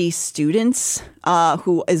Dusty's students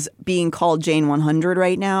who is being called Jane 100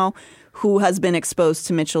 right now, who has been exposed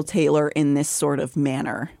to Mitchell Taylor in this sort of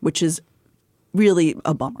manner, which is really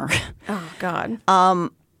a bummer. Oh, God.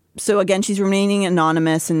 So again, she's remaining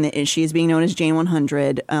anonymous and she is being known as Jane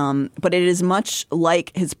 100, but it is much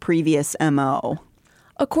like his previous MO.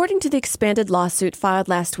 According to the expanded lawsuit filed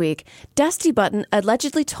last week, Dusty Button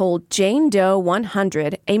allegedly told Jane Doe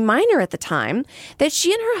 100, a minor at the time, that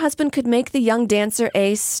she and her husband could make the young dancer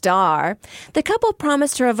a star. The couple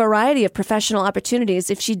promised her a variety of professional opportunities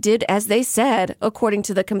if she did as they said, according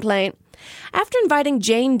to the complaint. After inviting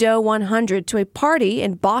Jane Doe 100 to a party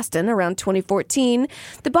in Boston around 2014,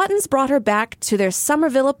 the Buttons brought her back to their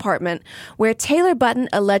Somerville apartment, where Taylor Button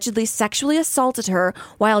allegedly sexually assaulted her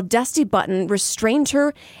while Dusty Button restrained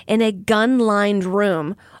her in a gun-lined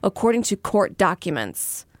room, according to court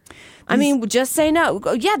documents. I mean, just say no.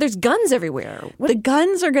 Yeah, there's guns everywhere. The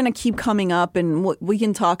guns are going to keep coming up, and we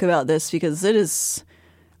can talk about this because it is...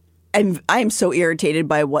 I'm so irritated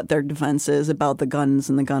by what their defense is about the guns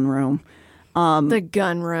in the gun room. The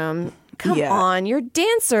gun room. Come on, you're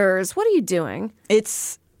dancers. What are you doing?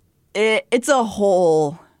 It's a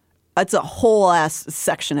whole ass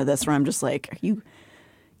section of this where I'm just like, are you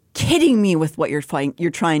kidding me with what you're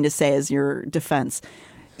trying to say as your defense?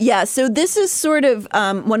 Yeah, so this is sort of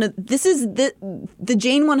the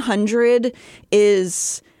Jane 100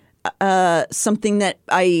 is something that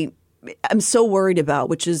I'm so worried about,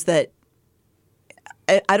 which is that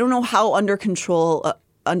I don't know how under control,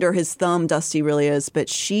 under his thumb Dusty really is, but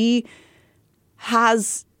she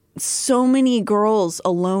has so many girls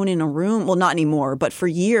alone in a room. Well, not anymore, but for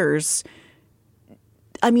years.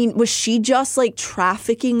 I mean, was she just like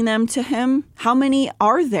trafficking them to him? How many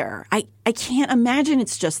are there? I can't imagine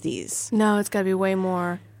it's just these. No, it's got to be way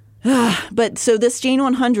more. But so this Jane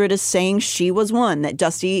 100 is saying she was one, that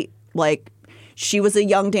Dusty, like, she was a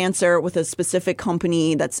young dancer with a specific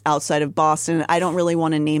company that's outside of Boston. I don't really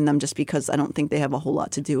want to name them just because I don't think they have a whole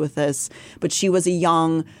lot to do with this. But she was a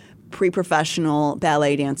young, pre-professional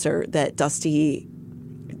ballet dancer that Dusty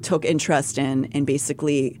took interest in, and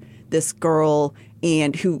basically this girl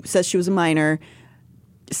and who says she was a minor,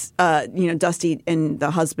 Dusty and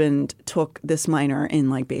the husband took this minor and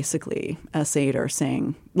like basically essayed her,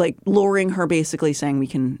 saying, like luring her, basically saying, we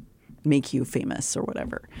can make you famous or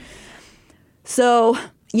whatever. So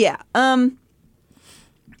yeah,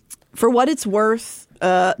 for what it's worth,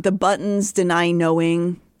 the Buttons deny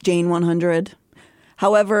knowing Jane 100.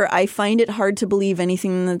 However, I find it hard to believe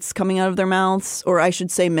anything that's coming out of their mouths, or I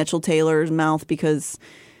should say Mitchell Taylor's mouth, because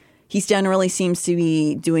he generally seems to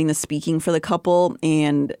be doing the speaking for the couple,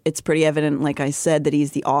 and it's pretty evident, like I said, that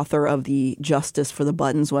he's the author of the Justice for the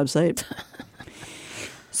Buttons website.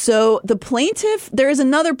 So the plaintiff, there is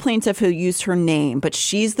another plaintiff who used her name, but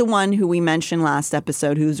she's the one who we mentioned last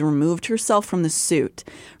episode who's removed herself from the suit.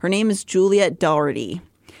 Her name is Juliet Doherty.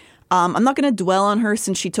 I'm not going to dwell on her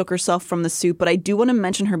since she took herself from the suit, but I do want to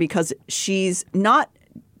mention her because she's not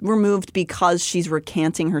removed because she's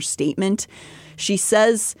recanting her statement. She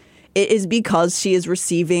says it is because she is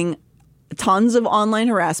receiving tons of online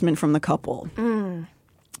harassment from the couple.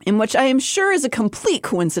 In which I am sure is a complete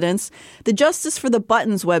coincidence. The Justice for the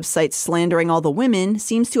Buttons website slandering all the women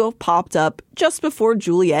seems to have popped up just before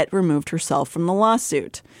Juliet removed herself from the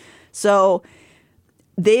lawsuit. So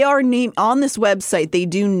they are named on this website. They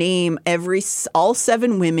do name all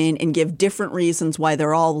 7 women and give different reasons why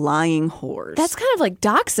they're all lying whores. That's kind of like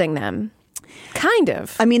doxing them. Kind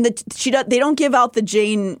of. I mean, they don't give out the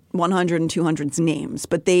Jane 100 and 200's names,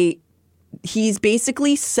 but he's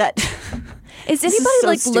basically set. Is anybody so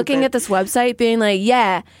like stupid. looking at this website being like,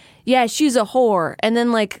 yeah, she's a whore, and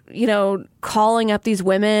then like, calling up these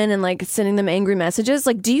women and like sending them angry messages?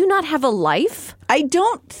 Like, do you not have a life? I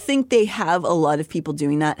don't think they have a lot of people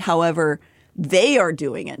doing that. However, they are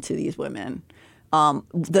doing it to these women.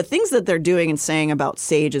 The things that they're doing and saying about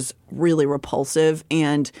Sage is really repulsive,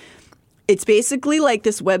 and it's basically like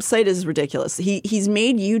this website is ridiculous. He's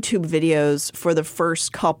made YouTube videos for the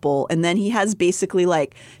first couple, and then he has basically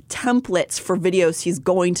like templates for videos he's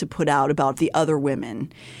going to put out about the other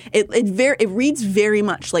women. It reads very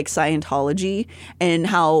much like Scientology, and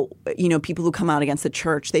how people who come out against the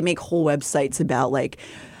church, they make whole websites about like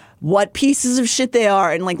what pieces of shit they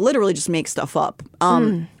are, and like literally just make stuff up.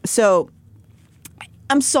 So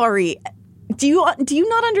I'm sorry. Do you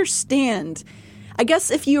not understand? I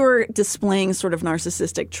guess if you were displaying sort of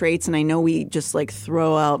narcissistic traits, and I know we just like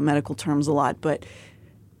throw out medical terms a lot, but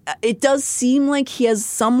it does seem like he has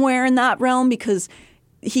somewhere in that realm, because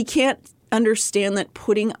he can't understand that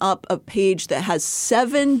putting up a page that has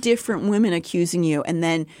 7 different women accusing you, and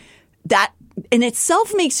then that in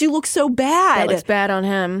itself makes you look so bad. That looks bad on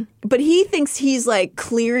him. But he thinks he's like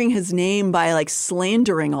clearing his name by like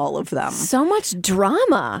slandering all of them. So much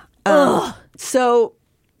drama. So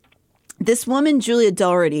this woman, Julia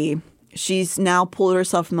Doherty, she's now pulled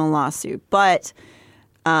herself from the lawsuit, but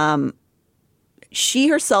she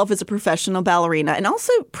herself is a professional ballerina and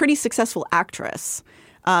also pretty successful actress.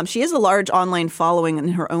 She has a large online following in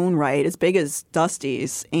her own right, as big as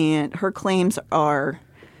Dusty's, and her claims are...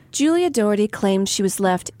 Julia Doherty claimed she was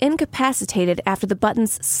left incapacitated after the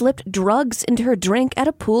Buttons slipped drugs into her drink at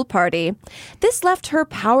a pool party. This left her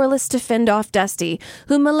powerless to fend off Dusty,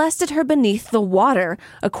 who molested her beneath the water,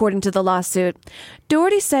 according to the lawsuit.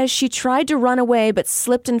 Doherty says she tried to run away but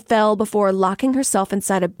slipped and fell before locking herself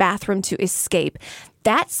inside a bathroom to escape.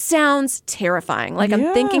 That sounds terrifying. Like,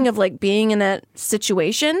 I'm thinking of like being in that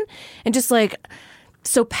situation and just like...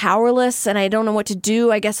 so powerless, and I don't know what to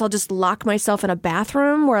do. I guess I'll just lock myself in a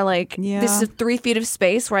bathroom where this is 3 feet of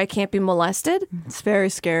space where I can't be molested. It's very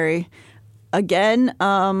scary. Again,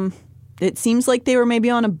 it seems like they were maybe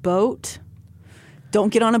on a boat.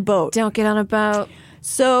 Don't get on a boat. Don't get on a boat.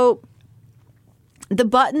 So the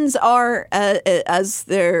Buttons are, as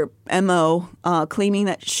their MO, claiming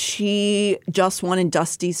that she just wanted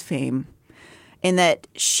Dusty's fame. and that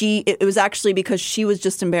it was actually because she was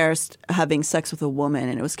just embarrassed having sex with a woman,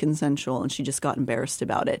 and it was consensual, and she just got embarrassed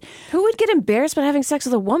about it. Who would get embarrassed about having sex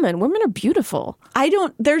with a woman? Women are beautiful.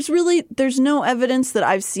 There's no evidence that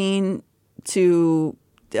I've seen to,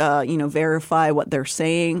 verify what they're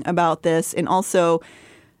saying about this. And also,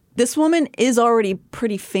 this woman is already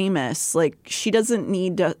pretty famous. Like, she doesn't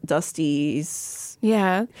need Dusty's.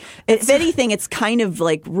 Yeah. If anything, it's kind of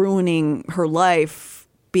like ruining her life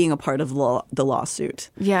being a part of the lawsuit.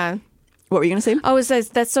 Yeah. What were you going to say? Oh,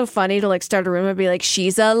 that's so funny to like start a rumor and be like,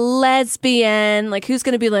 she's a lesbian. Like, who's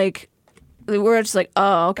going to be like, we're just like,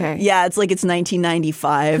 oh, okay. Yeah, it's like it's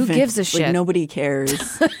 1995. Who gives a shit? Like, nobody cares.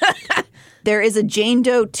 There is a Jane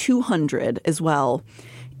Doe 200 as well.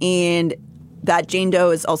 And that Jane Doe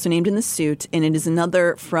is also named in the suit. And it is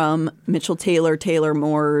another from Mitchell Taylor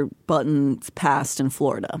Moore Button's past in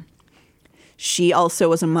Florida. She also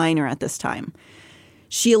was a minor at this time.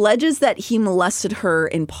 She alleges that he molested her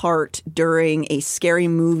in part during a scary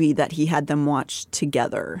movie that he had them watch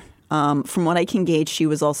together. From what I can gauge, she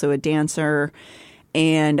was also a dancer,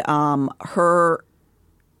 and a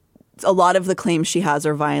lot of the claims she has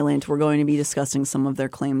are violent. We're going to be discussing some of their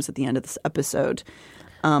claims at the end of this episode.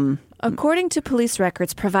 According to police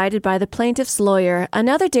records provided by the plaintiff's lawyer,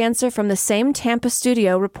 another dancer from the same Tampa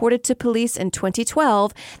studio reported to police in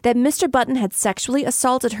 2012 that Mr. Button had sexually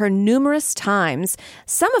assaulted her numerous times,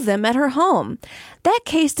 some of them at her home. That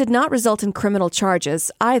case did not result in criminal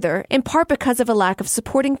charges either, in part because of a lack of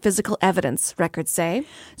supporting physical evidence, records say.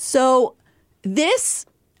 So this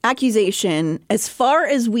accusation, as far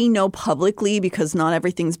as we know publicly, because not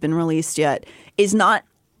everything's been released yet, is not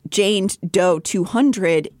Jane Doe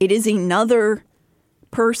 200. It is another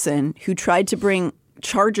person who tried to bring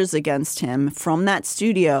charges against him from that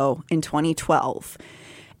studio in 2012.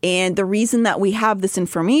 And the reason that we have this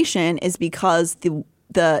information is because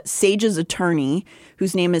the Sage's attorney,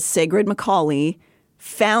 whose name is Sigrid McCauley,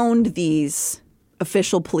 found these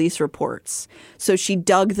official police reports. So she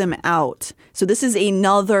dug them out. So this is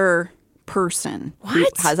another person who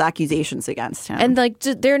has accusations against him. And like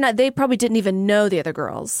they probably didn't even know the other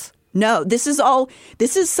girls. No, this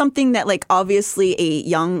is something that like obviously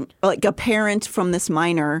a parent from this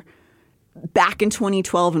minor back in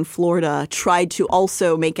 2012 in Florida tried to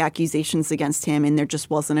also make accusations against him, and there just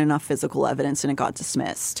wasn't enough physical evidence and it got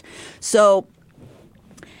dismissed. So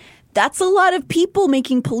that's a lot of people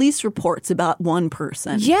making police reports about one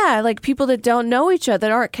person. Yeah, like people that don't know each other,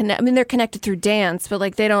 that aren't connected. I mean, they're connected through dance, but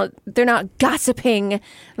like they're not gossiping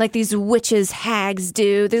like these witches, hags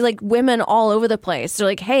do. They're like women all over the place. They're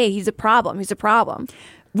like, hey, he's a problem. He's a problem.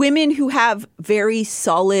 Women who have very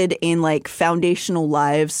solid and like foundational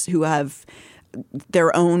lives, who have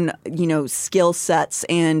their own, skill sets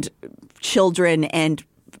and children and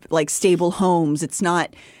like stable homes. It's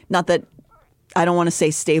not that. I don't want to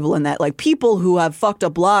say stable in that, like, people who have fucked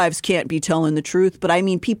up lives can't be telling the truth, but I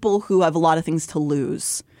mean people who have a lot of things to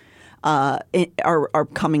lose are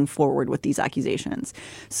coming forward with these accusations.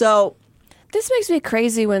 So this makes me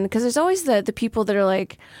crazy because there's always the people that are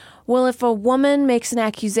like, well, if a woman makes an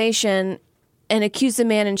accusation and accuses a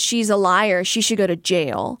man and she's a liar, she should go to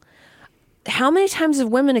jail. How many times have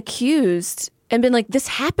women accused and been like, this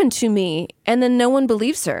happened to me, and then no one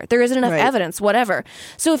believes her? There isn't enough evidence, whatever.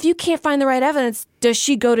 So if you can't find the right evidence, does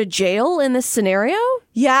she go to jail in this scenario?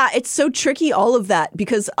 Yeah, it's so tricky, all of that,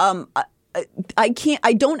 because I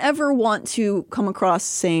don't ever want to come across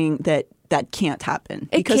saying that can't happen.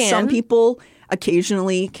 Because some people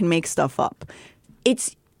occasionally can make stuff up.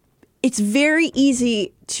 It's very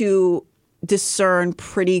easy to discern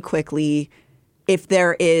pretty quickly if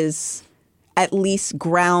there is at least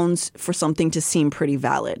grounds for something to seem pretty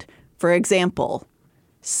valid. For example,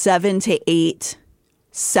 7 to 8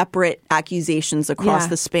 separate accusations across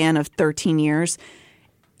the span of 13 years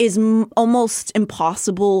is almost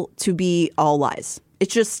impossible to be all lies. It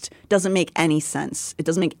just doesn't make any sense. It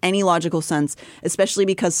doesn't make any logical sense, especially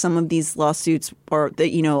because some of these lawsuits or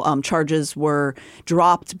charges were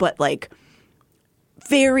dropped, but like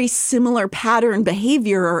very similar pattern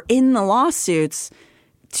behavior are in the lawsuits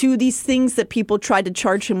to these things that people tried to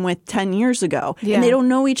charge him with 10 years ago. Yeah. And they don't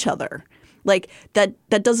know each other. Like, that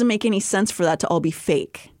doesn't make any sense for that to all be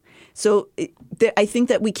fake. So I think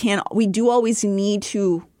that we do always need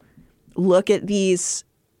to look at these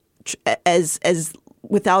as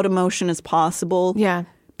without emotion as possible. Yeah.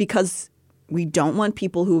 Because we don't want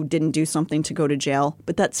people who didn't do something to go to jail,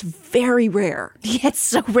 but that's very rare. Yeah, it's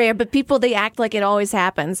so rare, but people, they act like it always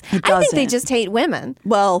happens. I think they just hate women.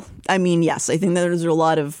 Well, I mean, yes, I think there's a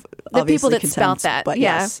lot of the people that contempt, spout that. But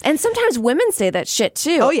yeah. Yes. And sometimes women say that shit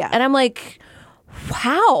too. Oh, yeah. And I'm like,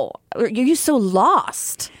 how? Are you so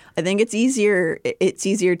lost? I think it's easier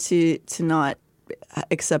to not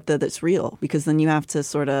accept that it's real, because then you have to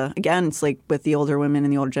sort of, again, it's like with the older women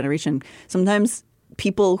and the older generation. Sometimes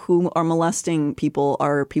people who are molesting people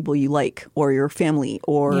are people you like or your family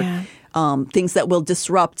or things that will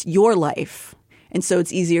disrupt your life. And so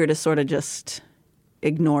it's easier to sort of just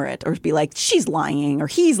ignore it or be like, she's lying or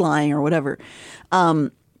he's lying or whatever.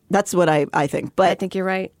 That's what I think. But I think you're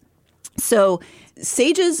right. So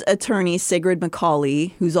Sage's attorney, Sigrid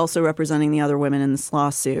McCauley, who's also representing the other women in this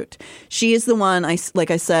lawsuit, she is the one,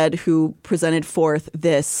 like I said, who presented forth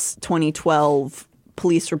this 2012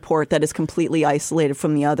 police report that is completely isolated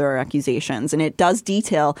from the other accusations. And it does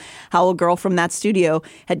detail how a girl from that studio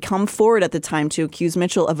had come forward at the time to accuse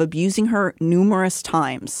Mitchell of abusing her numerous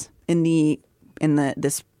times in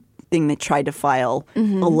this thing they tried to file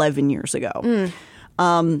 11 years ago.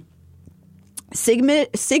 Sigrid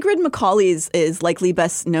McCauley is likely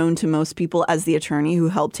best known to most people as the attorney who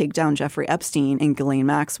helped take down Jeffrey Epstein and Ghislaine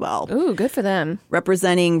Maxwell. Ooh, good for them.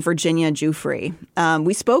 Representing Virginia Giuffre.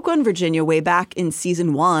 We spoke on Virginia way back in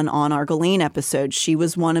season 1 on our Ghislaine episode. She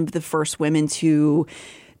was one of the first women to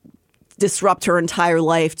disrupt her entire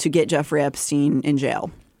life to get Jeffrey Epstein in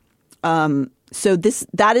jail. So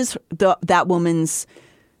that is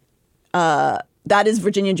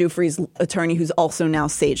Virginia Giuffre's attorney, who's also now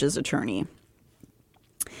Sage's attorney.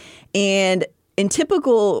 And in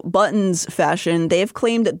typical Buttons fashion, they have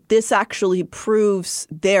claimed that this actually proves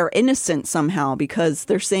they're innocent somehow, because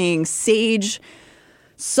they're saying Sage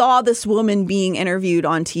saw this woman being interviewed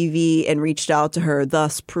on TV and reached out to her,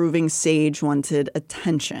 thus proving Sage wanted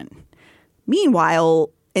attention.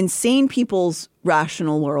 Meanwhile, in sane people's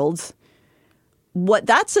rational worlds, what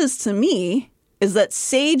that says to me is that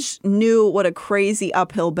Sage knew what a crazy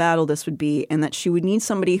uphill battle this would be, and that she would need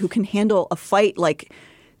somebody who can handle a fight like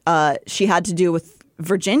she had to do with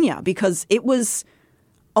Virginia, because it was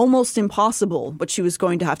almost impossible what she was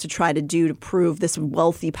going to have to try to do to prove this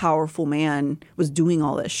wealthy, powerful man was doing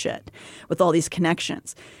all this shit with all these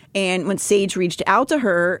connections. And when Sage reached out to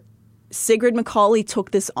her, Sigrid McCauley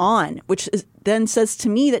took this on, which then says to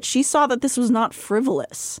me that she saw that this was not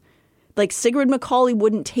frivolous. Like, Sigrid McCauley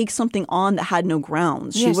wouldn't take something on that had no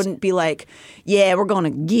grounds. She wouldn't be like, yeah, we're going to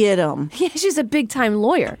get him. Yeah, she's a big-time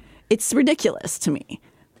lawyer. It's ridiculous to me.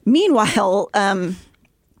 Meanwhile,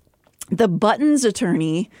 the Buttons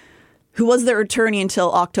attorney, who was their attorney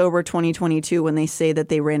until October 2022 when they say that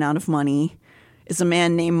they ran out of money, is a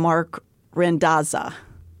man named Mark Randazza,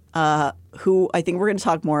 who I think we're going to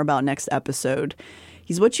talk more about next episode.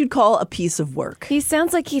 He's what you'd call a piece of work. He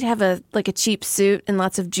sounds like he'd have a cheap suit and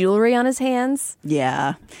lots of jewelry on his hands.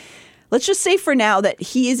 Yeah. Let's just say for now that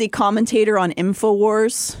he is a commentator on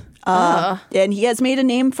InfoWars. And he has made a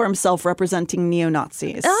name for himself representing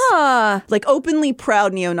neo-Nazis. Like openly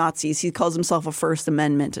proud neo-Nazis. He calls himself a First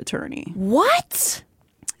Amendment attorney. What?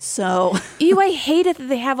 So I hate it that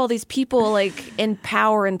they have all these people like in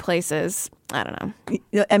power in places. I don't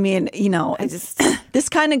know. I mean, this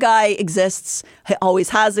kind of guy exists, always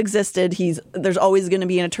has existed. There's always going to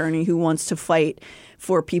be an attorney who wants to fight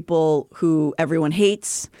for people who everyone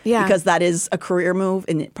hates, because that is a career move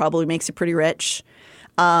and it probably makes you pretty rich.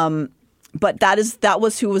 But that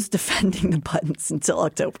was who was defending the Buttons until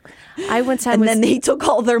October. Then they took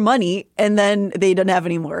all their money, and then they didn't have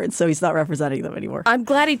any more, and so he's not representing them anymore. I'm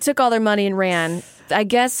glad he took all their money and ran. I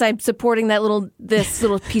guess I'm supporting this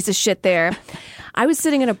little piece of shit there. I was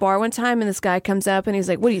sitting in a bar one time and this guy comes up and he's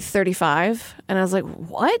like, what are you, 35? And I was like,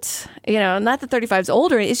 what? Not that 35 is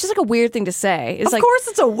older. It's just like a weird thing to say. Of course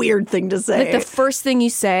it's a weird thing to say. Like the first thing you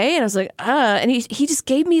say. And I was like, and he just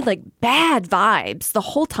gave me like bad vibes the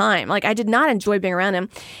whole time. Like I did not enjoy being around him.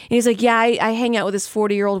 And he's like, yeah, I hang out with this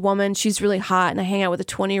 40-year-old woman. She's really hot. And I hang out with a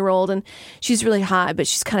 20-year-old and she's really hot, but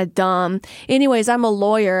she's kind of dumb. Anyways, I'm a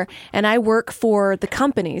lawyer and I work for the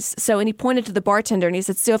companies. And he pointed to the bartender and he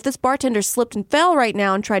said, so if this bartender slipped and fell right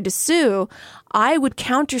now and tried to sue, I would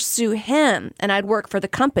countersue him and I'd work for the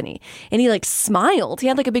company. And he like smiled. He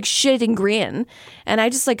had like a big shitting grin. And I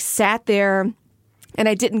just like sat there and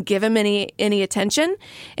I didn't give him any attention.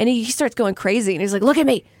 And he starts going crazy and he's like, look at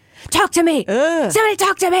me. Talk to me. Somebody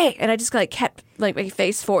talk to me. And I just like kept like my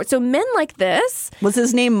face forward. So men like this. Was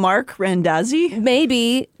his name Mark Randazzi?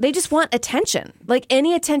 Maybe. They just want attention. Like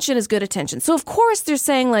any attention is good attention. So of course they're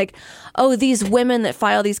saying like, oh, these women that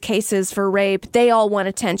file these cases for rape, they all want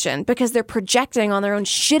attention because they're projecting on their own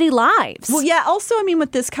shitty lives. Well, yeah. Also, I mean,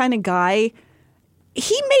 with this kind of guy,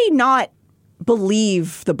 he may not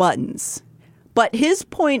believe the Buttons, but his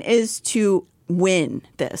point is to win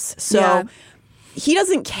this. So he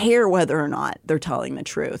doesn't care whether or not they're telling the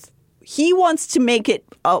truth. He wants to make it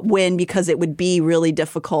a win because it would be really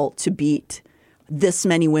difficult to beat this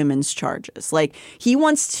many women's charges. Like, he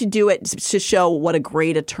wants to do it to show what a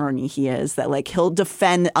great attorney he is, that like he'll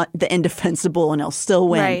defend the indefensible and he'll still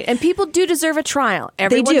win. Right. And people do deserve a trial.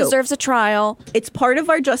 Everyone deserves a trial. It's part of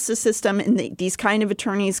our justice system, and these kind of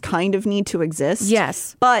attorneys kind of need to exist.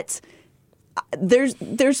 Yes. But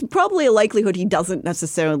there's probably a likelihood he doesn't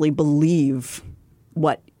necessarily believe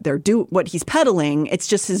what he's peddling. It's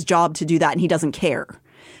just his job to do that, and he doesn't care.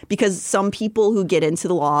 Because some people who get into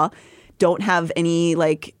the law don't have any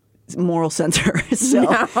like moral center. So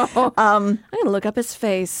I'm gonna look up his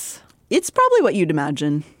face. It's probably what you'd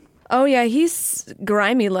imagine. Oh yeah, he's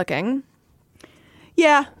grimy looking.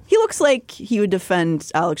 Yeah, he looks like he would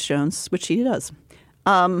defend Alex Jones, which he does.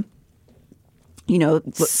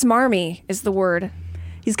 Smarmy is the word.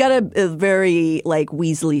 He's got a very like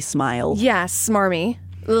Weasley smile. Yeah, smarmy.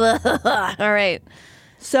 All right.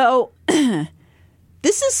 So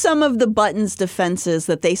this is some of the Button's defenses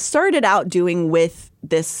that they started out doing with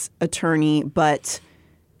this attorney, but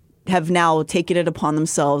have now taken it upon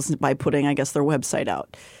themselves by putting, I guess, their website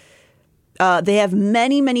out. They have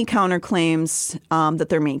many, many counterclaims that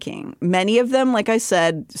they're making. Many of them, like I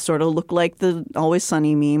said, sort of look like the Always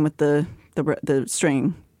Sunny meme with the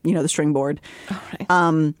string, the string board. Oh,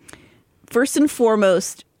 right. First and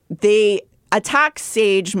foremost, they attack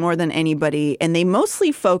Sage more than anybody, and they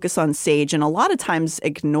mostly focus on Sage and a lot of times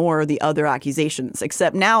ignore the other accusations,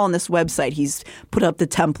 except now on this website, he's put up the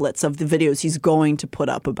templates of the videos he's going to put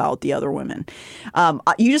up about the other women.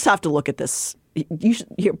 You just have to look at this.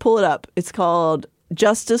 Here, pull it up. It's called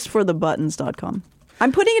justiceforthebuttons.com.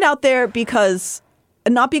 I'm putting it out there because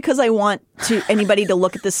not because I want anybody to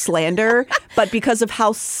look at this slander, but because of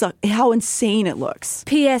how insane it looks.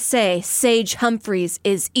 PSA, Sage Humphreys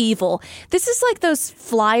is evil. This is like those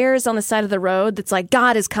flyers on the side of the road that's like,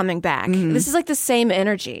 God is coming back. Mm-hmm. This is like the same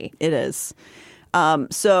energy. It is.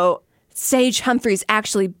 So Sage Humphreys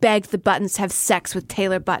actually begged the Buttons to have sex with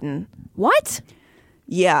Taylor Button. What?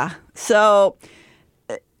 Yeah. So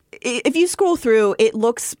if you scroll through, it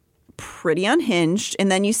looks pretty unhinged.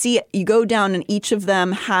 And then you go down and each of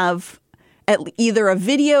them have either a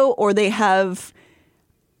video or they have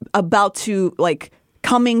about to like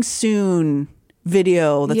coming soon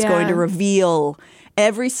video that's going to reveal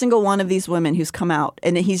every single one of these women who's come out.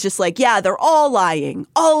 And he's just like, yeah, they're all lying.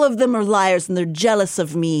 All of them are liars and they're jealous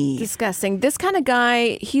of me. Disgusting. This kind of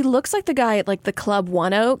guy, he looks like the guy at like the Club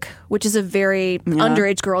One Oak, which is a very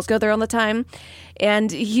underage girls go there all the time.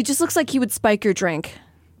 And he just looks like he would spike your drink.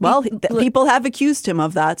 Well, people have accused him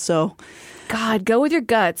of that, so. God, go with your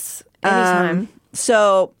guts anytime.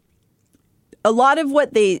 So a lot of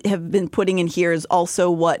what they have been putting in here is also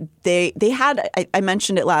what they had. I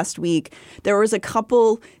mentioned it last week. There was a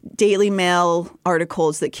couple Daily Mail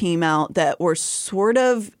articles that came out that were sort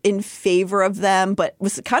of in favor of them, but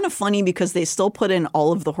was kind of funny because they still put in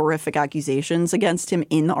all of the horrific accusations against him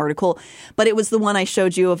in the article. But it was the one I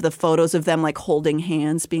showed you of the photos of them like holding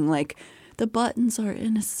hands, being like, the Buttons are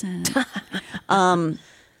innocent.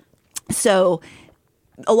 So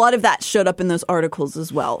a lot of that showed up in those articles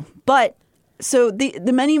as well. But so there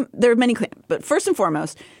are many claims. But first and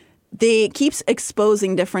foremost, they keeps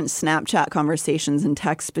exposing different Snapchat conversations and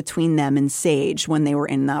texts between them and Sage when they were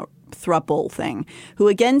in that throuple thing, who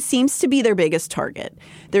again seems to be their biggest target.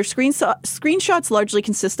 Their screenshots largely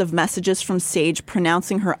consist of messages from Sage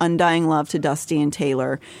pronouncing her undying love to Dusty and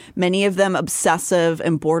Taylor, many of them obsessive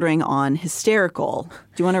and bordering on hysterical.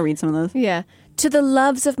 Do you want to read some of those? Yeah. To the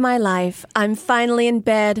loves of my life, I'm finally in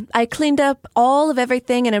bed. I cleaned up all of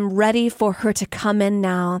everything and am ready for her to come in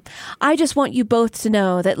now. I just want you both to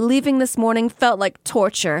know that leaving this morning felt like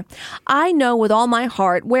torture. I know with all my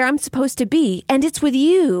heart where I'm supposed to be, and it's with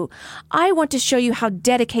you. I want to show you how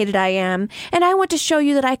dedicated I am, and I want to show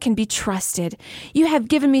you that I can be trusted. You have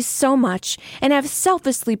given me so much and have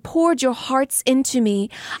selflessly poured your hearts into me.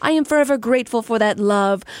 I am forever grateful for that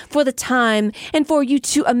love, for the time, and for you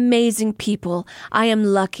two amazing people. I am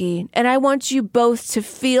lucky, and I want you both to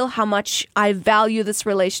feel how much I value this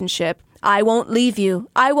relationship. I won't leave you.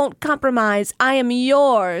 I won't compromise. I am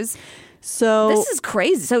yours. So this is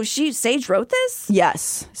crazy. So Sage wrote this?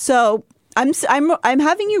 Yes. So I'm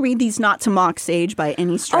having you read these not to mock Sage by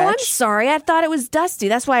any stretch. Oh, I'm sorry. I thought it was Dusty.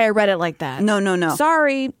 That's why I read it like that. No.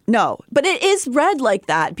 Sorry. No, but it is read like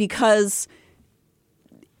that because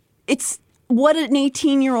it's what an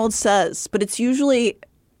 18-year-old says, but it's usually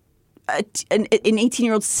an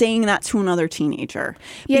 18-year-old saying that to another teenager.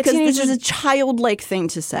 Yeah, because this is a childlike thing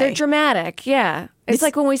to say. They're dramatic, yeah. It's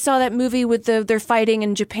like when we saw that movie with they're fighting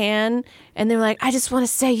in Japan, and they're like, I just want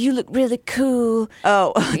to say you look really cool.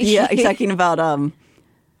 Oh, yeah, talking about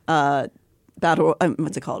battle.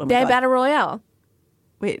 What's it called? Battle Royale.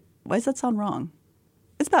 Wait, why does that sound wrong?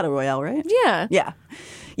 It's Battle Royale, right? Yeah. Yeah.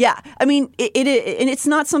 Yeah. I mean, and it's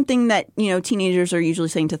not something that, teenagers are usually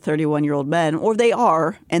saying to 31-year-old men, or they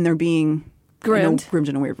are, and they're being groomed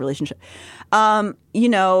in a weird relationship.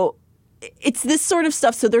 It's this sort of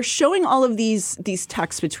stuff. So they're showing all of these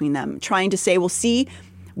texts between them, trying to say, well, see,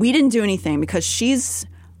 we didn't do anything because she's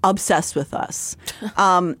obsessed with us.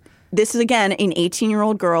 This is, again, an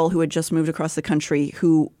 18-year-old girl who had just moved across the country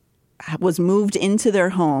who was moved into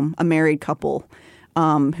their home, a married couple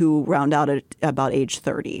who round out at about age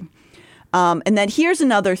 30. And then here's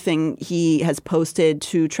another thing he has posted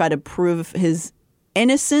to try to prove his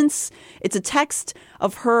innocence. It's a text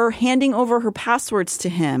of her handing over her passwords to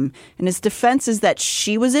him, and his defense is that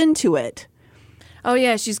she was into it. Oh,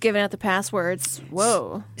 yeah, she's giving out the passwords.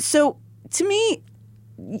 Whoa. So, to me,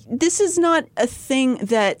 this is not a thing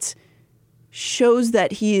that shows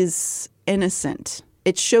that he is innocent.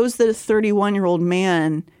 It shows that a 31-year-old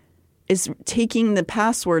man is taking the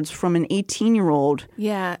passwords from an 18-year-old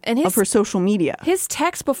of her social media. His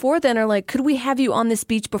texts before then are like, could we have you on this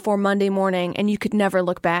beach before Monday morning? And you could never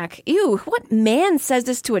look back. Ew, what man says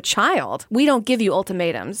this to a child? We don't give you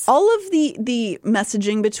ultimatums. All of the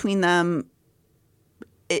messaging between them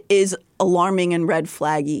is alarming and red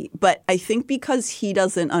flaggy. But I think because he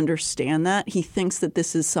doesn't understand that, he thinks that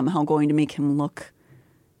this is somehow going to make him look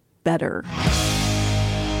better.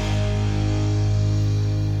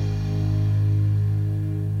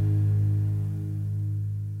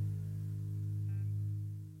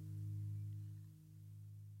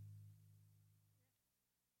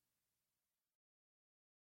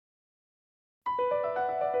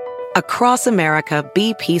 Across America,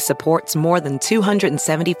 BP supports more than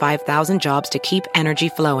 275,000 jobs to keep energy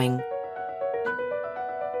flowing.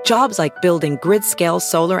 Jobs like building grid-scale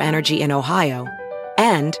solar energy in Ohio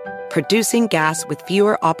and producing gas with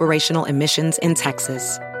fewer operational emissions in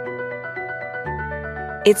Texas.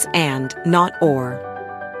 It's and, not or.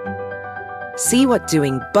 See what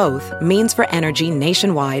doing both means for energy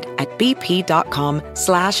nationwide at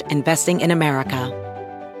bp.com/investing in America.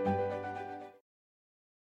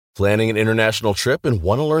 Planning an international trip and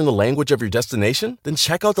want to learn the language of your destination? Then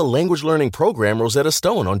check out the language learning program Rosetta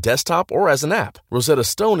Stone on desktop or as an app. Rosetta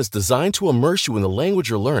Stone is designed to immerse you in the language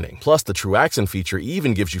you're learning. Plus, the True Accent feature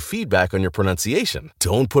even gives you feedback on your pronunciation.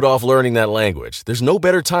 Don't put off learning that language. There's no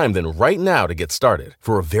better time than right now to get started.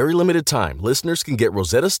 For a very limited time, listeners can get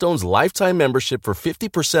Rosetta Stone's lifetime membership for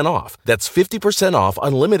 50% off. That's 50% off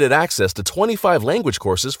unlimited access to 25 language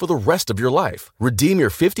courses for the rest of your life. Redeem your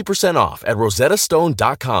 50% off at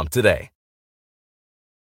rosettastone.com today.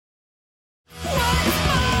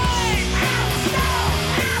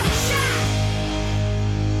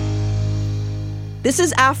 This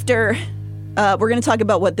is after, we're going to talk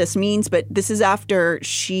about what this means, but this is after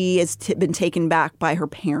she has been taken back by her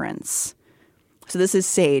parents. So this is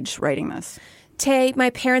Sage writing this. Tay, my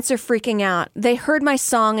parents are freaking out. They heard my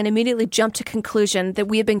song and immediately jumped to conclusion that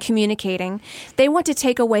we have been communicating. They want to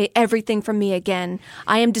take away everything from me again.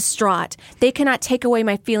 I am distraught. They cannot take away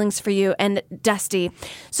my feelings for you and Dusty.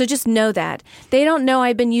 So just know that. They don't know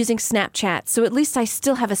I've been using Snapchat, so at least I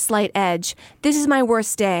still have a slight edge. This is my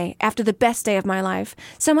worst day after the best day of my life.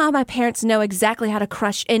 Somehow my parents know exactly how to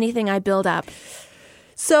crush anything I build up.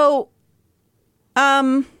 So,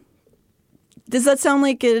 does that sound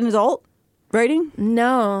like an adult writing?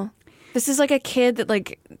 No. This is like a kid that,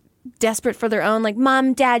 like, desperate for their own, like,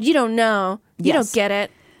 Mom, Dad, you don't know. You don't get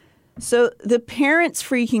it. So the parents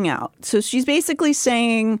freaking out. So she's basically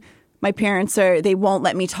saying, my parents they won't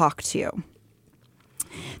let me talk to you.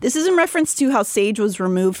 This is in reference to how Sage was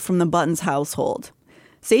removed from the Buttons household.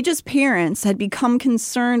 Sage's parents had become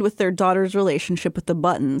concerned with their daughter's relationship with the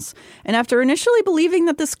Buttons. And after initially believing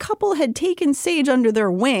that this couple had taken Sage under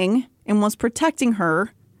their wing and was protecting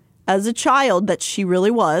her as a child that she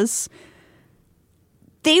really was,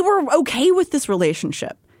 they were okay with this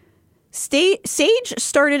relationship. Sage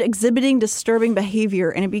started exhibiting disturbing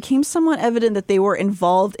behavior, and it became somewhat evident that they were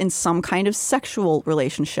involved in some kind of sexual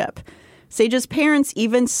relationship. Sage's parents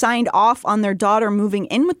even signed off on their daughter moving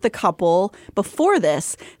in with the couple before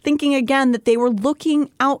this, thinking again that they were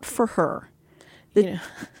looking out for her. That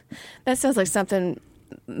sounds like something.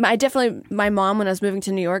 My mom, when I was moving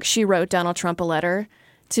to New York, she wrote Donald Trump a letter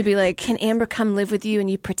to be like, can Amber come live with you and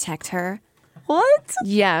you protect her? What?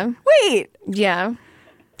 Yeah. Wait. Yeah.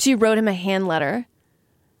 She wrote him a hand letter.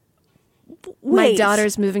 Wait. My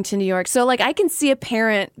daughter's moving to New York. So, like, I can see a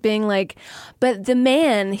parent being like, but the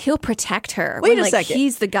man, he'll protect her. Wait when, a second.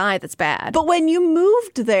 He's the guy that's bad. But when you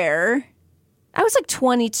moved there, I was like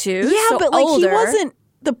 22. Yeah, so but like older. he wasn't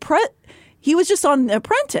he was just on The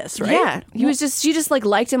Apprentice, right? Yeah. She just like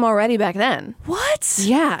liked him already back then. What?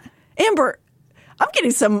 Yeah. Amber, I'm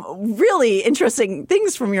getting some really interesting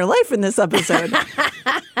things from your life in this episode.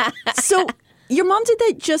 So your mom did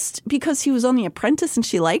that just because he was on The Apprentice and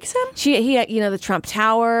she likes him? He the Trump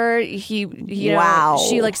Tower. Wow.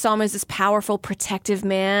 She like saw him as this powerful, protective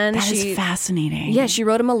man. That is fascinating. Yeah, she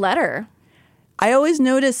wrote him a letter. I always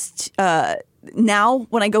noticed now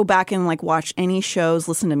when I go back and like watch any shows,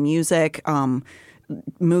 listen to music,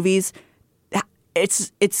 movies,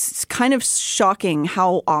 it's kind of shocking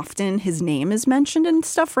how often his name is mentioned and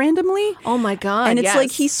stuff randomly. Oh my God. And it's yes.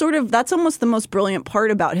 like he's sort of, that's almost the most brilliant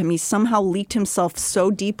part about him. He somehow leaked himself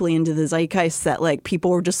so deeply into the zeitgeist that like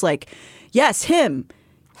people were just like, yes, him.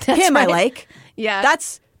 That's him right. I like. Yeah.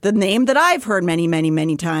 That's the name that I've heard many, many,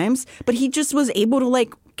 many times. But he just was able to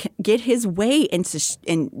like get his way into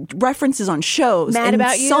references on shows Mad and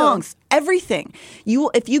About You. songs, everything.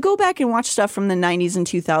 If you go back and watch stuff from the 90s and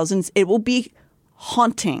 2000s, it will be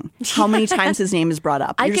haunting how many times his name is brought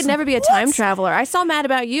up. I You're could just never like, be a "What?" time traveler. I saw Mad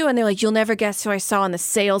About You, and they're like, you'll never guess who I saw on the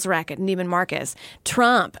sales rack at Neiman Marcus.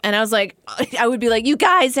 Trump. And I was like, I would be like, you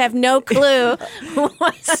guys have no clue.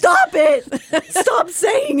 Stop it. Stop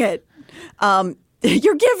saying it.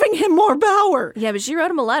 You're giving him more power. Yeah, but she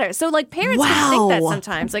wrote him a letter. So, like, parents can think that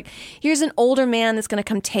sometimes. Like, here's an older man that's going to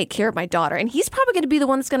come take care of my daughter, and he's probably going to be the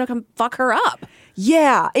one that's going to come fuck her up.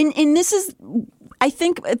 Yeah. And this is, I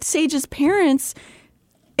think, Sage's parents,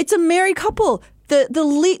 it's a married couple.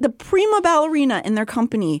 The prima ballerina in their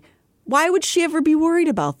company, why would she ever be worried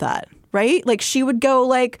about that? Right? Like she would go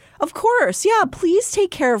like, of course, yeah, please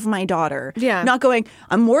take care of my daughter. Yeah. Not going,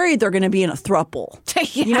 I'm worried they're going to be in a throuple.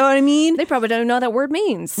 Yeah. You know what I mean? They probably don't know what that word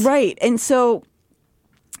means. Right. And so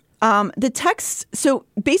the text, so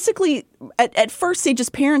basically at first Sage's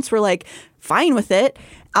parents were like, fine with it.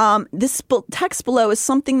 This text below is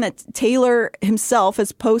something that Taylor himself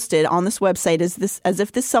has posted on this website as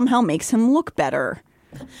if this somehow makes him look better.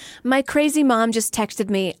 My crazy mom just texted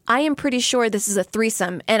me, I am pretty sure this is a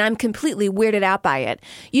threesome, and I'm completely weirded out by it.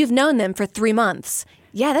 You've known them for 3 months.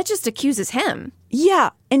 Yeah, that just accuses him. Yeah,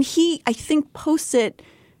 and he, I think, posts it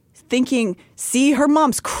thinking, see, her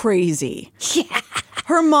mom's crazy. Yeah.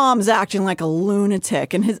 Her mom's acting like a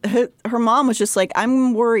lunatic. And her mom was just like,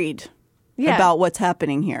 I'm worried about what's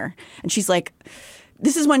happening here. And she's like,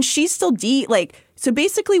 this is when she's still so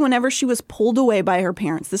basically whenever she was pulled away by her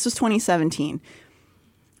parents, this was 2017,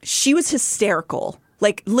 she was hysterical.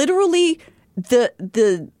 Like literally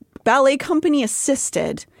the ballet company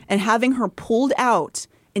assisted in having her pulled out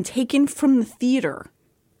and taken from the theater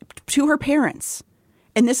to her parents.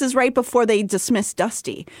 And this is right before they dismissed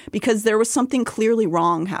Dusty because there was something clearly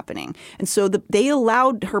wrong happening. And so they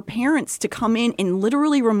allowed her parents to come in and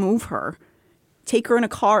literally remove her, take her in a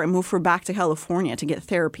car and move her back to California to get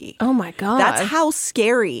therapy. Oh, my God. That's how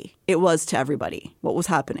scary it was to everybody, what was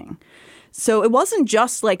happening. So it wasn't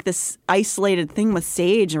just like this isolated thing with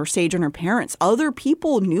Sage or Sage and her parents. Other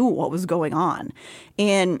people knew what was going on.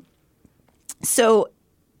 And so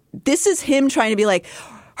this is him trying to be like,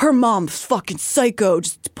 her mom's fucking psycho,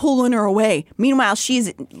 just pulling her away. Meanwhile,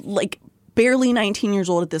 she's like barely 19 years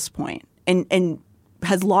old at this point and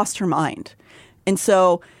has lost her mind. And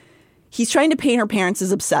so he's trying to paint her parents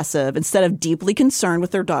as obsessive instead of deeply concerned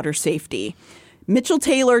with their daughter's safety. Mitchell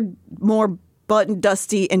Taylor, Moore, Butt, and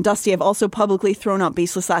Dusty have also publicly thrown out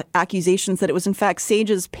baseless accusations that it was in fact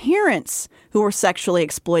Sage's parents who were sexually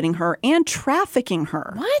exploiting her and trafficking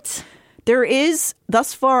her. What? There is,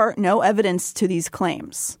 thus far, no evidence to these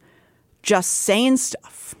claims. Just saying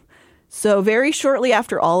stuff. So very shortly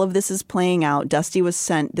after all of this is playing out, Dusty was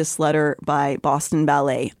sent this letter by Boston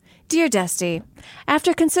Ballet. Dear Dusty,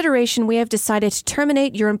 after consideration, we have decided to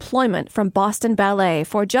terminate your employment from Boston Ballet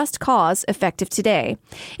for just cause effective today.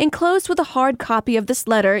 Enclosed with a hard copy of this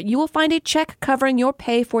letter, you will find a check covering your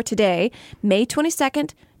pay for today, May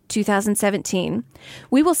 22nd, 2017.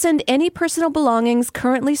 We will send any personal belongings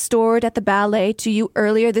currently stored at the ballet to you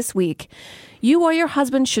earlier this week. You or your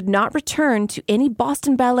husband should not return to any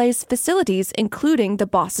Boston Ballet's facilities, including the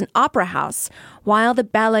Boston Opera House, while the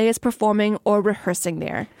ballet is performing or rehearsing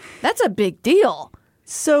there. That's a big deal.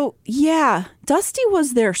 So, yeah, Dusty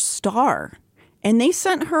was their star. And they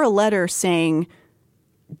sent her a letter saying,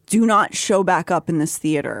 do not show back up in this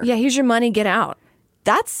theater. Yeah, here's your money, get out.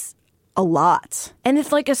 That's a lot. And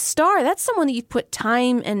it's like a star. That's someone that you put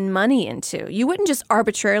time and money into. You wouldn't just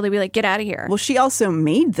arbitrarily be like, get out of here. Well, she also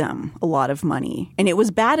made them a lot of money. And it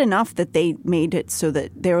was bad enough that they made it so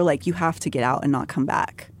that they were like, you have to get out and not come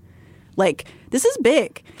back. Like, this is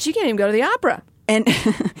big. She can't even go to the opera.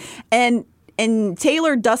 And and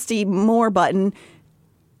Taylor Dusty Moore Button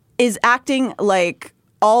is acting like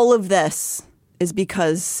all of this is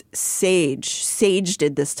because Sage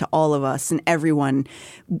did this to all of us and everyone.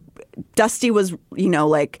 Dusty was,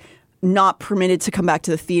 not permitted to come back to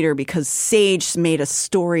the theater because Sage made a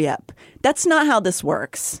story up. That's not how this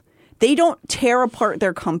works. They don't tear apart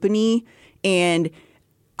their company and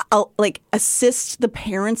assist the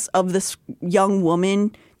parents of this young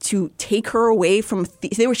woman to take her away from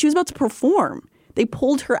she was about to perform. They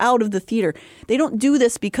pulled her out of the theater. They don't do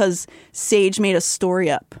this because Sage made a story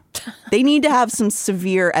up. They need to have some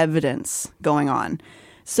severe evidence going on.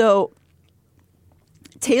 So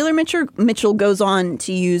Taylor Mitchell goes on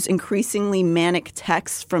to use increasingly manic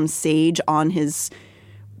texts from Sage on his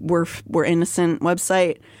We're Innocent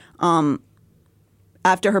website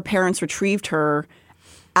after her parents retrieved her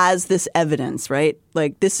as this evidence, right?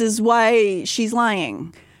 Like, this is why she's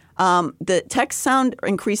lying. The texts sound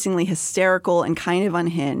increasingly hysterical and kind of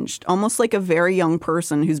unhinged, almost like a very young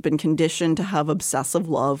person who's been conditioned to have obsessive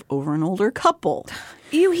love over an older couple.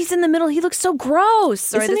 Ew, he's in the middle. He looks so gross.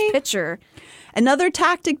 Sorry, Isn't this he? picture. Another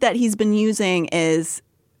tactic that he's been using is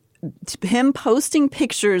him posting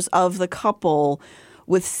pictures of the couple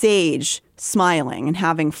with Sage smiling and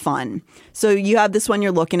having fun. So you have this one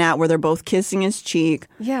you're looking at where they're both kissing his cheek.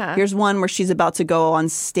 Yeah. Here's one where she's about to go on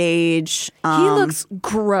stage. He looks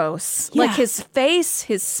gross. Yeah. Like his face,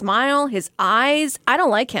 his smile, his eyes. I don't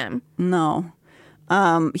like him. No.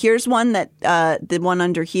 Here's one that the one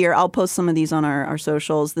under here. I'll post some of these on our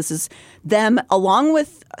socials. This is them along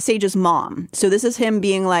with Sage's mom. So this is him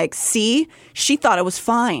being like, see, she thought it was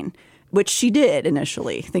fine. Which she did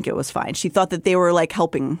initially think it was fine. She thought that they were like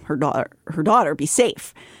helping her daughter be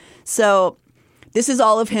safe. So this is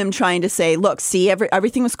all of him trying to say, look, see,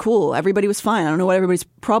 everything was cool. Everybody was fine. I don't know what everybody's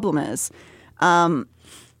problem is. But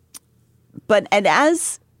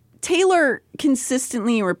as Taylor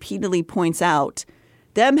consistently and repeatedly points out,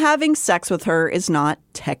 them having sex with her is not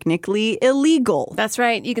technically illegal. That's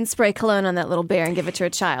right. You can spray cologne on that little bear and give it to a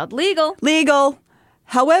child. Legal.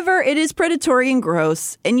 However, it is predatory and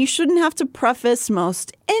gross, and you shouldn't have to preface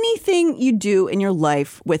most anything you do in your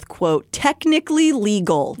life with, quote, technically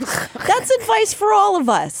legal. That's advice for all of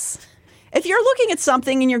us. If you're looking at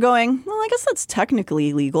something and you're going, well, I guess that's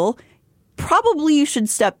technically legal, probably you should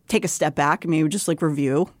take a step back and maybe just like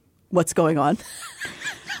review what's going on.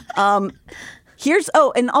 And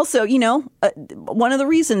also, one of the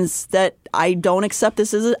reasons that I don't accept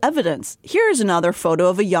this as evidence. Here's another photo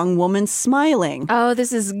of a young woman smiling. Oh,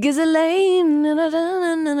 this is Ghislaine.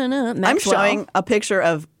 I'm showing a picture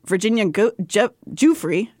of Virginia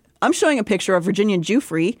Giuffre. I'm showing a picture of Virginia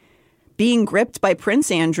Giuffre being gripped by Prince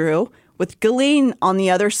Andrew with Ghislaine on the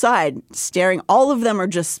other side, staring. All of them are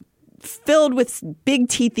just filled with big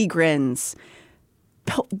teethy grins.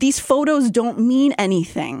 These photos don't mean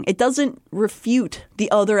anything. It doesn't refute the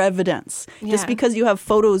other evidence. Yeah. Just because you have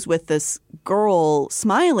photos with this girl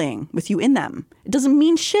smiling with you in them, it doesn't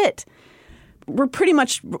mean shit. We're pretty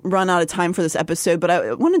much run out of time for this episode, but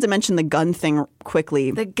I wanted to mention the gun thing quickly.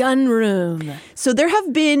 The gun room. So there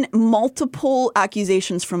have been multiple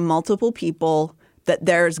accusations from multiple people that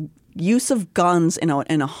there's use of guns in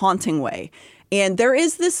a haunting way. And there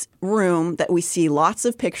is this room that we see lots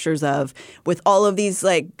of pictures of with all of these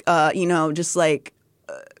allegedly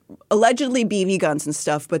BB guns and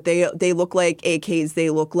stuff, but they look like AKs. They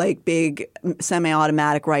look like big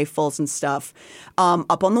semi-automatic rifles and stuff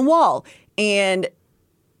up on the wall. And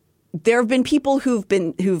there have been people who've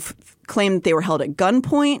claimed that they were held at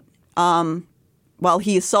gunpoint while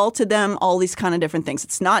he assaulted them, all these kind of different things.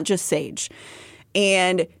 It's not just Sage.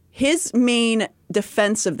 And his main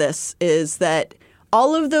defense of this is that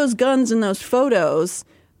all of those guns in those photos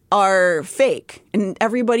are fake, and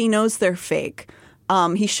everybody knows they're fake.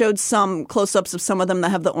 He showed some close-ups of some of them that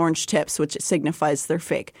have the orange tips, which signifies they're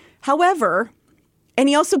fake. However, and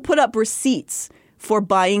he also put up receipts for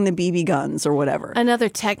buying the BB guns or whatever. Another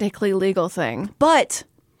technically legal thing. But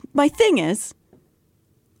my thing is,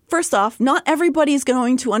 first off, not everybody's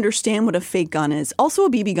going to understand what a fake gun is. Also, a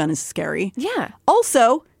BB gun is scary. Yeah.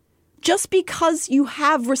 Also, just because you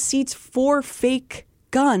have receipts for fake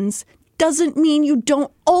guns doesn't mean you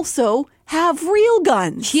don't also have real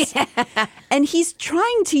guns. Yeah. And he's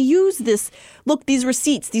trying to use this. Look, these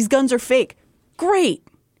receipts, these guns are fake. Great.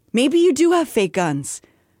 Maybe you do have fake guns.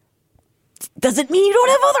 Doesn't mean you don't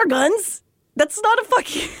have other guns. That's not a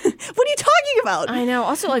fucking... What are you talking about? I know.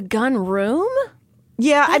 Also, a gun room?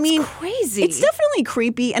 Yeah, That's I mean, crazy. It's definitely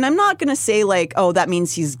creepy, and I'm not going to say like, oh, that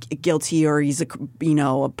means he's guilty or he's a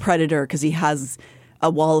predator because he has a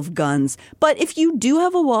wall of guns. But if you do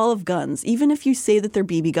have a wall of guns, even if you say that they're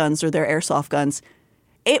BB guns or they're airsoft guns,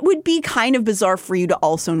 it would be kind of bizarre for you to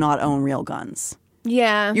also not own real guns.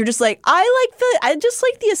 Yeah. You're just like, I just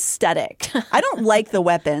like the aesthetic. I don't like the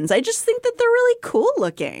weapons. I just think that they're really cool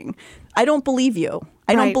looking. I don't believe you.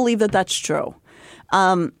 I don't believe that that's true.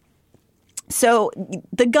 So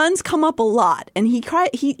the guns come up a lot, and he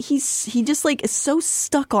just like is so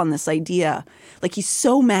stuck on this idea. Like he's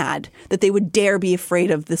so mad that they would dare be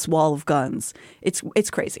afraid of this wall of guns.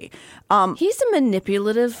 It's crazy. He's a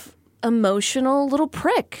manipulative, emotional little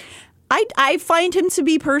prick. I find him to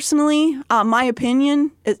be personally, my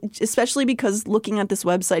opinion, especially because looking at this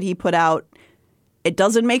website he put out, it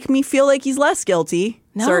doesn't make me feel like he's less guilty,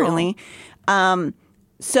 certainly.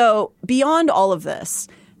 So beyond all of this,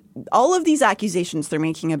 all of these accusations they're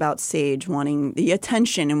making about Sage wanting the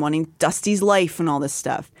attention and wanting Dusty's life and all this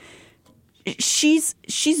stuff, she's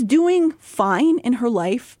doing fine in her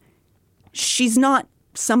life. She's not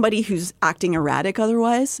somebody who's acting erratic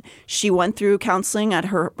otherwise. She went through counseling at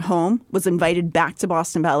her home, was invited back to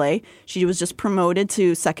Boston Ballet. She was just promoted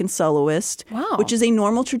to second soloist, which is a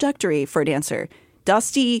normal trajectory for a dancer.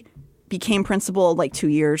 Dusty became principal like 2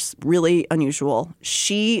 years, really unusual.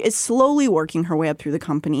 She is slowly working her way up through the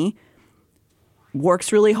company,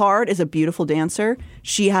 works really hard, is a beautiful dancer.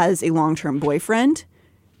 She has a long-term boyfriend.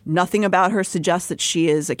 Nothing about her suggests that she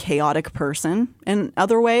is a chaotic person in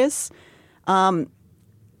other ways.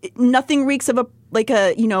 Nothing reeks of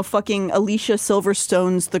fucking Alicia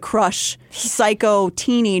Silverstone's The Crush psycho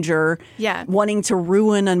teenager wanting to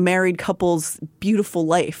ruin a married couple's beautiful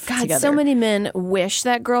life together. So many men wish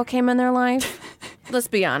that girl came in their life. Let's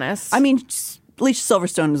be honest. I mean, Alicia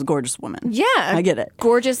Silverstone is a gorgeous woman. Yeah. I get it.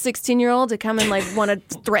 Gorgeous 16-year-old to come and like want to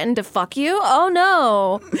threaten to fuck you? Oh,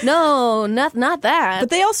 no, not that. But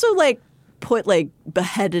they also like put like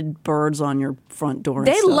beheaded birds on your front door.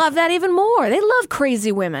 They love that even more. They love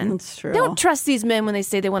crazy women. That's true. They don't trust these men when they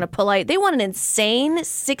say they want a polite. They want an insane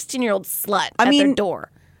 16-year-old slut at their door.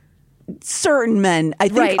 Certain men. I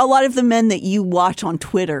think a lot of the men that you watch on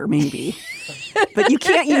Twitter, maybe. But you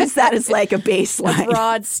can't use that as like a baseline. A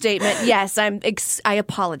broad statement. Yes, I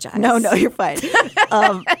apologize. No, you're fine.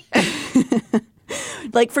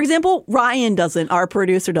 Like, for example, Ryan doesn't. Our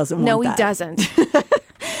producer doesn't want that. No, he doesn't.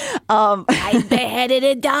 I beheaded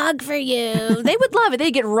a dog for you. They would love it.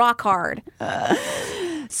 They'd get rock hard.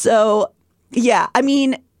 So, yeah, I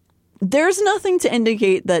mean, there's nothing to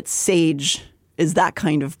indicate that Sage is that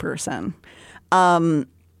kind of person. And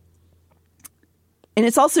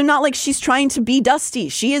it's also not like she's trying to be Dusty.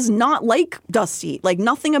 She is not like Dusty. Like,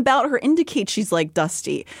 nothing about her indicates she's like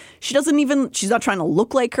Dusty. She's not trying to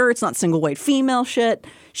look like her. It's not single white female shit.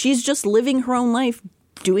 She's just living her own life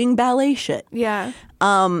doing ballet shit. Yeah.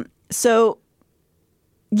 So,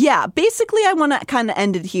 yeah, basically I want to kind of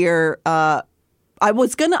end it here. I'm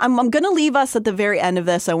going to leave us at the very end of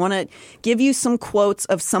this. I want to give you some quotes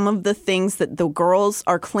of some of the things that the girls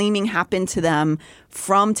are claiming happened to them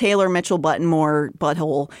from Taylor Mitchell Buttonmore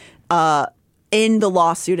Butthole in the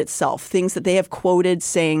lawsuit itself. Things that they have quoted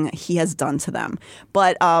saying he has done to them.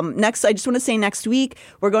 But next, I just want to say next week,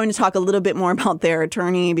 we're going to talk a little bit more about their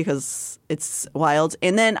attorney because it's wild.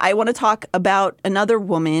 And then I want to talk about another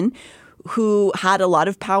woman who had a lot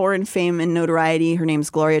of power and fame and notoriety. Her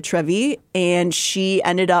name's Gloria Trevi, and she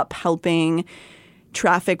ended up helping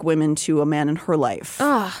traffic women to a man in her life.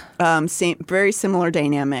 Very similar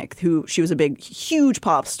dynamic. She was a huge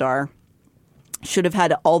pop star. Should have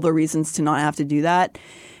had all the reasons to not have to do that,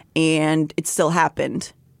 and it still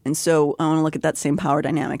happened. And so I want to look at that same power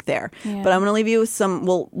dynamic there. Yeah. But I'm going to leave you with some.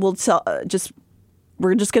 We're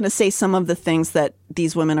just going to say some of the things that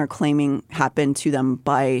these women are claiming happened to them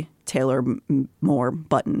by Taylor Moore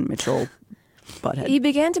Button Mitchell Butthead. He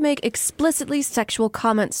began to make explicitly sexual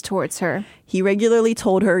comments towards her. He regularly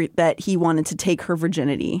told her that he wanted to take her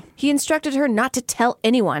virginity. He instructed her not to tell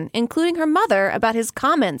anyone, including her mother, about his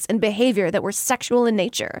comments and behavior that were sexual in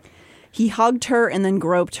nature. He hugged her and then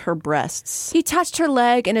groped her breasts. He touched her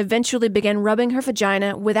leg and eventually began rubbing her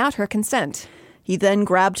vagina without her consent. He then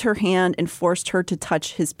grabbed her hand and forced her to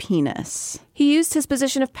touch his penis. He used his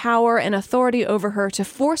position of power and authority over her to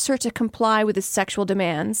force her to comply with his sexual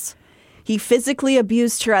demands. He physically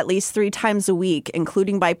abused her at least 3 times a week,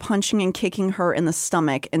 including by punching and kicking her in the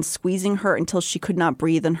stomach and squeezing her until she could not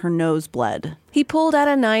breathe and her nose bled. He pulled out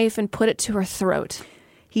a knife and put it to her throat.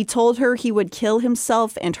 He told her he would kill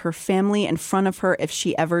himself and her family in front of her if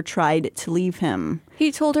she ever tried to leave him. He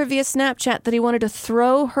told her via Snapchat that he wanted to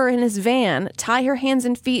throw her in his van, tie her hands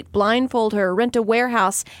and feet, blindfold her, rent a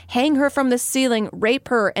warehouse, hang her from the ceiling, rape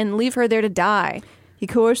her, and leave her there to die. He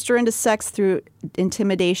coerced her into sex through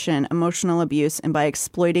intimidation, emotional abuse, and by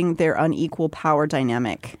exploiting their unequal power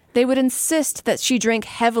dynamic. They would insist that she drank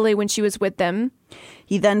heavily when she was with them.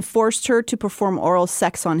 He then forced her to perform oral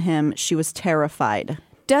sex on him. She was terrified.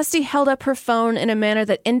 Dusty held up her phone in a manner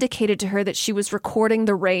that indicated to her that she was recording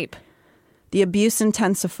the rape. The abuse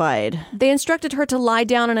intensified. They instructed her to lie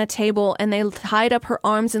down on a table, and they tied up her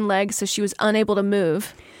arms and legs so she was unable to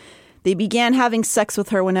move. They began having sex with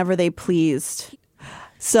her whenever they pleased.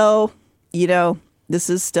 So, this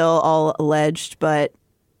is still all alleged, but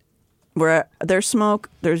where there's smoke,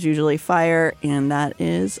 there's usually fire, and that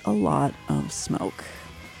is a lot of smoke.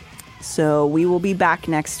 So we will be back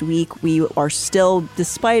next week. We are still,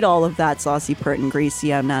 despite all of that, Saucy, Pert, and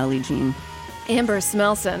Greasy. I'm Natalie Jean. Amber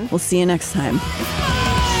Smelson. We'll see you next time.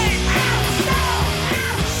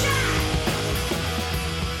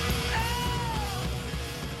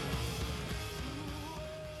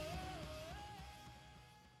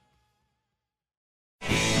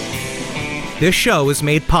 This show is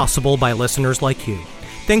made possible by listeners like you.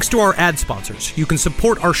 Thanks to our ad sponsors, you can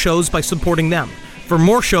support our shows by supporting them. For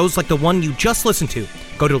more shows like the one you just listened to,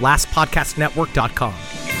 go to lastpodcastnetwork.com.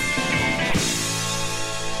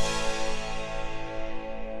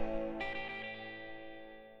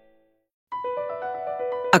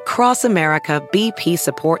 Across America, BP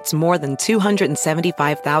supports more than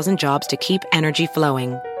 275,000 jobs to keep energy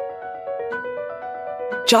flowing.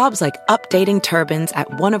 Jobs like updating turbines at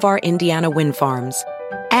one of our Indiana wind farms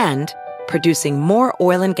and producing more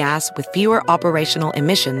oil and gas with fewer operational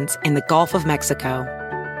emissions in the Gulf of Mexico.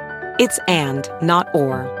 It's and, not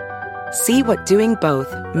or. See what doing both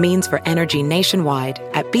means for energy nationwide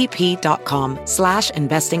at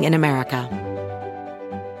bp.com/investing in America.